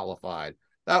qualified.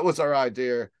 That was our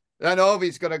idea. Then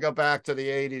Ovi's going to go back to the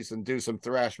 80s and do some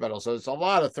thrash metal. So there's a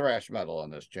lot of thrash metal on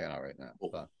this channel right now.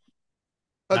 So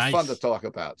that's fun to talk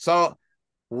about. So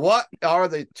what are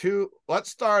the 2? Let's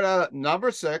start out at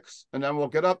number 6, and then we'll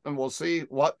get up and we'll see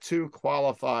what 2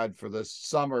 qualified for this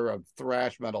summer of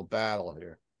thrash metal battle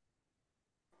here.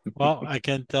 Well, I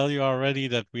can tell you already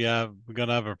that we're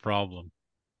gonna have a problem.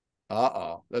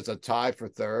 Uh-oh. There's a tie for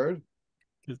 3rd.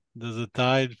 There's a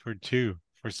tie for 2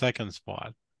 for 2nd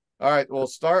spot. All right, we'll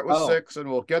start with 6, and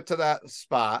we'll get to that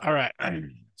spot. All right.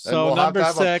 So we'll number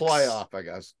have to have 6, a playoff, I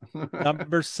guess.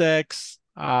 number 6,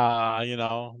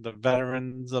 the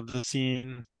veterans of the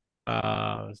scene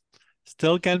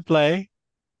still can play,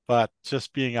 but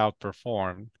just being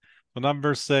outperformed. So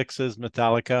number 6 is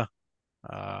Metallica.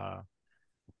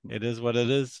 It is what it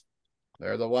is.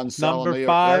 They're the ones Number selling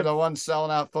 5. They're the ones selling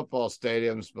out football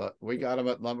stadiums, but we got them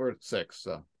at number 6.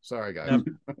 So sorry, guys.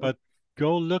 But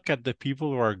go look at the people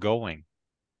who are going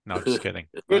No, just kidding.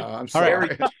 I'm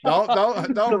sorry.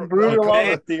 Don't. Some brutal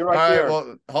Okay. honesty All right right. there.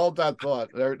 Well, hold that thought.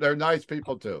 They're nice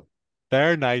people too.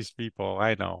 They're nice people.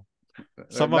 I know. They're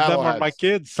Some of them are my metalheads.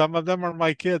 kids. Some of them are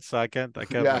my kids. So I can't.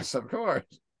 Yes, of course.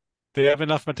 They have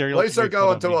enough At material least to they're make fun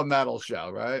going of to me. a metal show,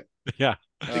 right? Yeah.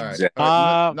 All right. Exactly.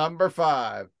 All right. Number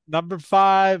 5. Number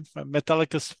 5,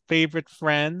 Metallica's favorite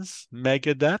friends,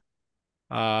 Megadeth.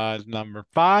 Number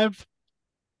 5.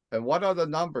 And what are the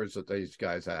numbers that these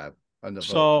guys have on the vote?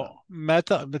 So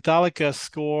Metallica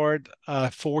scored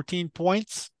 14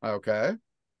 points, Okay.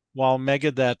 while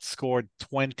Megadeth scored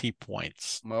 20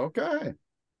 points. Okay.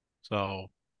 So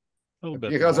a little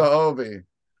bit Because more. of Ovi.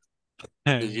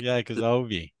 Yeah, because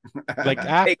Ovi. Like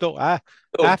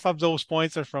half of those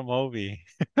points are from Ovi.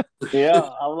 Yeah,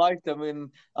 I liked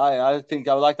them I think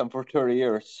I liked them for 30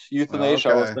 years. Euthanasia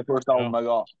was Okay. the first album I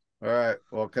got. All right.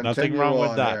 Well, Nothing continue wrong with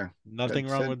on that. here. Nothing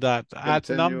wrong with that. At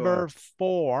continue number on.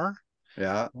 4,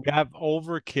 Yeah. we have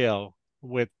Overkill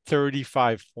with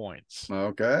 35 points.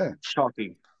 Okay.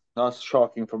 Shocking. That's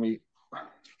shocking for me.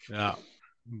 Yeah.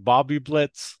 Bobby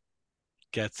Blitz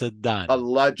gets it done. A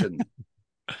legend.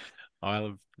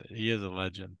 He is a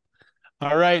legend.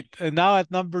 All right. And now at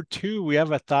number 2, we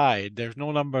have a tie. There's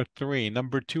no number 3.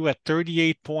 Number 2 at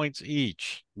 38 points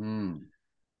each.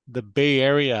 The Bay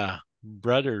Area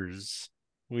brothers.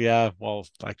 We have, well,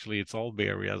 actually, it's all Bay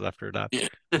Areas after that.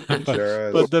 Sure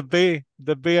is. But the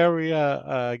Bay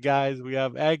Area guys, we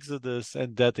have Exodus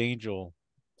and Death Angel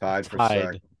Tied for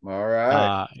second. All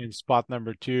right. in spot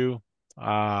number 2.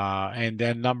 And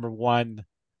then number 1,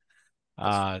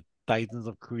 Titans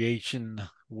of Creation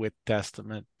with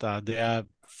Testament. They have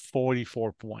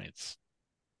 44 points.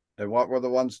 And what were the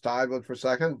ones tied with for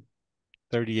second?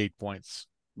 38 points.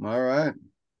 All right.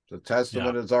 The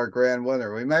Testament is our grand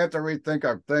winner. We may have to rethink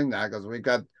our thing now because we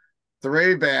got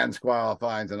 3 bands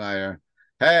qualifying tonight.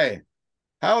 Hey,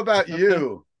 how about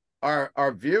you,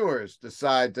 our viewers,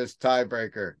 decide this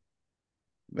tiebreaker?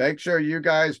 Make sure you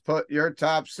guys put your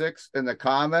top 6 in the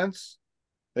comments,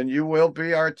 and you will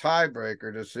be our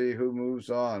tiebreaker to see who moves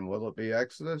on. Will it be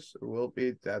Exodus or will it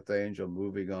be Death Angel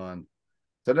moving on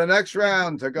to the next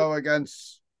round to go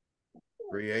against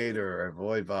Creator or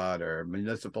Voivod or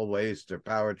Municipal Waste or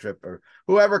Power Trip or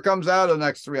whoever comes out of the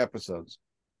next 3 episodes?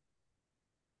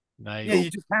 Nice. Yeah, you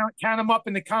just count them up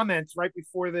in the comments right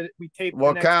before we tape.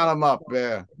 We'll count them up,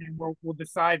 yeah. And we'll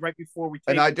decide right before we tape.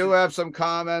 And I do have some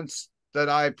comments that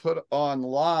I put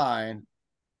online,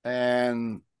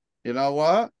 and you know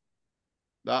what?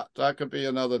 That could be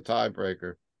another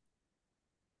tiebreaker.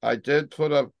 I did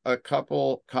put a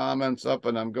couple comments up,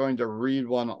 and I'm going to read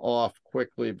one off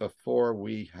quickly before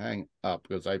we hang up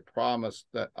because I promised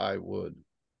that I would.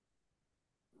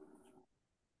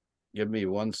 Give me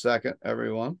 1 second,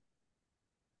 everyone.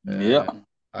 Yeah.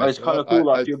 It's kind of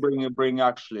cool that you bring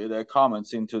actually the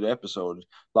comments into the episode,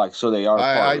 like so they are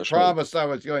part of the show. I promised I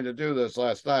was going to do this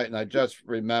last night, and I just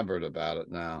remembered about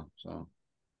it now. So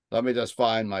let me just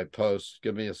find my post.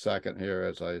 Give me a second here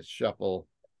as I shuffle.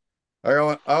 I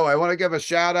want to give a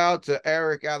shout out to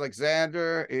Eric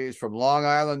Alexander. He's from Long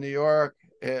Island, New York.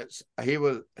 His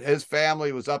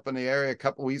family was up in the area a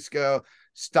couple weeks ago.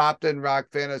 Stopped in Rock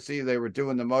Fantasy. They were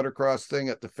doing the motocross thing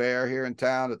at the fair here in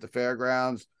town at the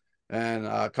fairgrounds. And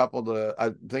I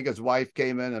think his wife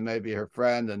came in and maybe her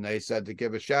friend, and they said to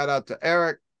give a shout out to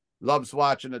Eric. Loves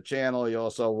watching the channel. He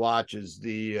also watches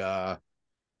the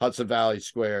Hudson Valley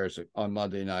Squares on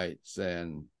Monday nights,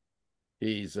 and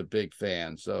he's a big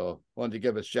fan. So wanted to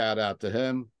give a shout out to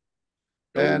him.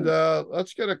 And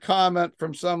let's get a comment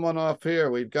from someone off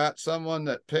here. We've got someone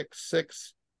that picked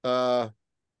 6, all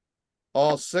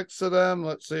 6 of them.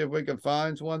 Let's see if we can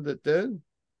find one that did.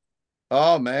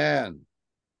 Oh man.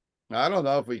 I don't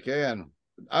know if we can.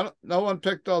 No one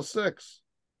picked all 6.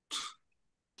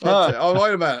 Let's see. Oh,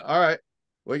 wait a minute. All right.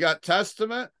 We got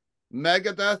Testament,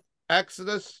 Megadeth,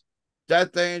 Exodus,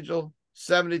 Death Angel,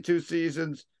 72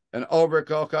 Seasons, and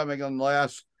Overkill coming in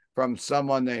last from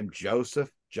someone named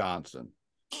Joseph Johnson.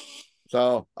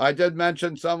 So I did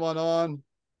mention someone on,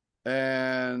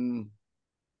 and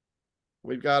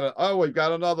we've got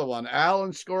another one.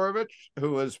 Alan Skorovich,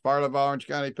 who is part of Orange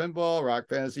County Pinball, Rock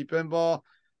Fantasy Pinball.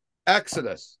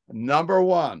 Exodus, number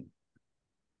 1.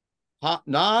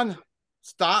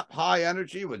 Non-stop high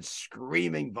energy with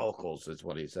screaming vocals is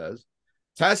what he says.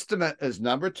 Testament is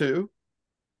number 2.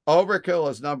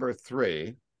 Overkill is number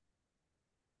 3.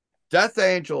 Death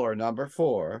Angel are number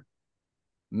 4.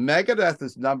 Megadeth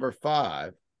is number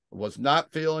 5. Was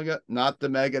not feeling it. Not the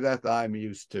Megadeth I'm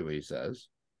used to, he says.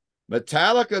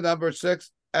 Metallica number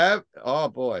 6. Oh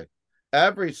boy.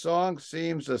 Every song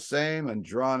seems the same and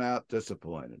drawn out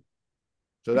disappointed.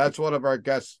 So that's one of our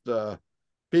guest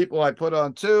people I put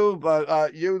on too,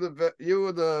 but you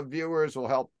the viewers will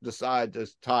help decide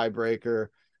this tiebreaker.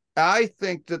 I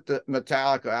think that the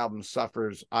Metallica album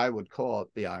suffers, I would call it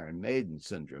the Iron Maiden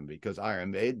syndrome, because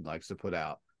Iron Maiden likes to put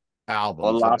out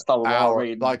albums last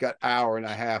album, like an hour and a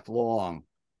half long.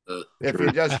 If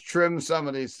you just trim some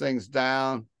of these things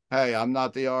down, hey, I'm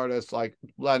not the artist. Like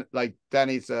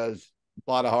Denny says,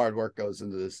 a lot of hard work goes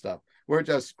into this stuff. We're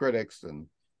just critics, and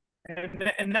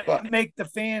that make the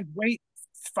fans wait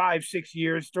 5-6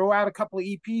 years. Throw out a couple of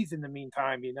EPs in the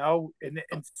meantime, and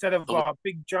instead of a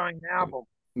big giant album.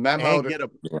 Memo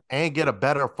and get a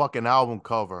better fucking album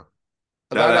cover.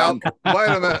 Wait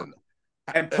a minute.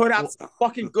 And put out some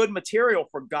fucking good material,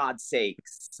 for God's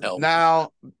sakes.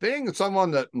 Now, being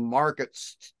someone that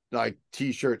markets like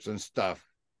t-shirts and stuff,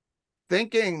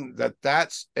 thinking that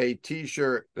that's a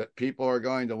t-shirt that people are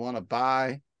going to want to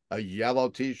buy, a yellow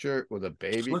t-shirt with a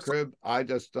baby crib, I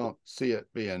just don't see it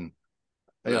being,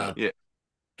 bring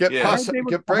Puss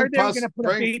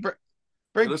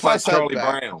Head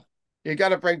back. Brown. You got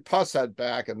to bring Puss Head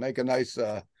back and make a nice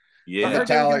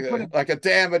Metallica, like a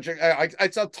damaging. I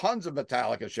saw tons of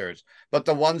Metallica shirts, but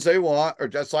the ones they want are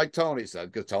just like Tony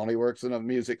said, because Tony works in a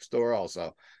music store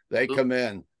also. They come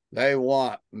in, they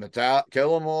want Metallica,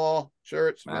 Kill 'Em All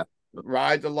shirts,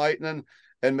 Ride the Lightning,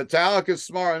 and Metallica's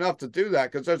smart enough to do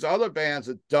that, because there's other bands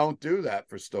that don't do that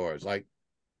for stores, like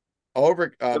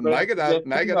Megadeth.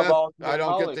 I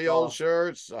don't get the old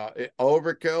shirts.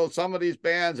 Overkill. Some of these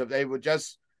bands, if they would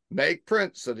just make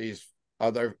prints of these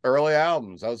other early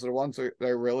albums, those are the ones that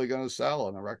they're really going to sell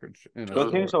on a record. The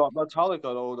things about Metallica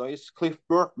though is Cliff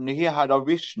Burton. He had a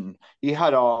vision. He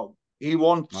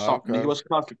wanted something. He was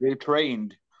classically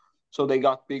trained, so they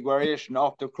got big variation.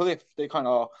 After Cliff, they kind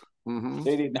of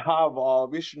they didn't have a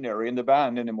visionary in the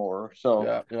band anymore.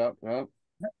 So yeah.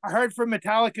 I heard from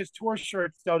Metallica's tour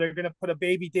shirts though, they're going to put a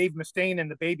baby Dave Mustaine in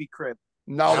the baby crib.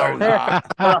 No, they're not.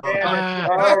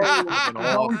 I'm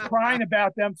always crying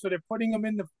about them, so they're putting them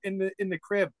in the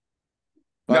crib.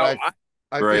 But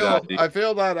I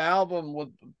feel that album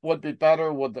would be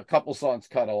better with a couple songs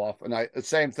cut off, and the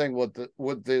same thing with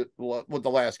the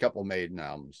last couple Maiden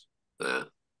albums. I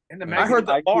heard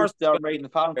the bars they made in the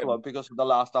fan club because of the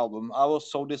last album. I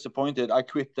was so disappointed. I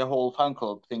quit the whole fan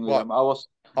club thing with them.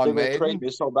 They betrayed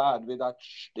me so bad with that.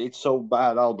 It's so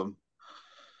bad album.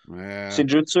 Yeah.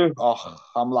 Senjutsu.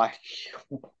 I'm like,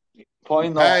 why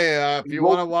not? Hey, if you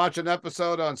want to watch an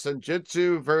episode on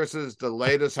Senjutsu versus the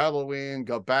latest Halloween,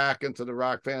 go back into the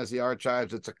Rock Fantasy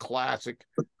Archives. It's a classic.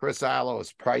 Chris Allo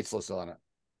is priceless on it.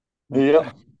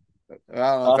 Yeah. I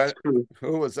don't know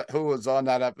who was on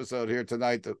that episode here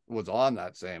tonight that was on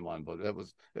that same one, but it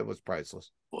was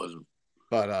priceless. Wasn't.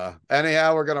 But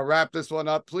anyhow, we're gonna wrap this one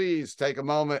up. Please take a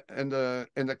moment in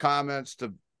the comments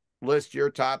to list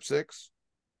your top 6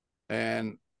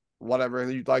 and whatever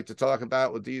you'd like to talk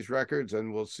about with these records,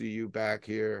 and we'll see you back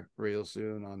here real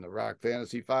soon on the Rock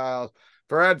Fantasy Files.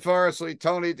 For Ed Forsley,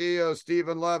 Tony Dio,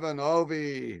 Stephen Levin,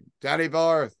 Ovi, Danny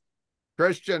Barth,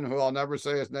 Christian, who I'll never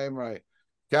say his name right,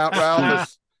 Count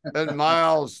Ralphus, and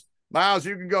Miles. Miles,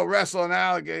 you can go wrestle an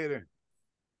alligator.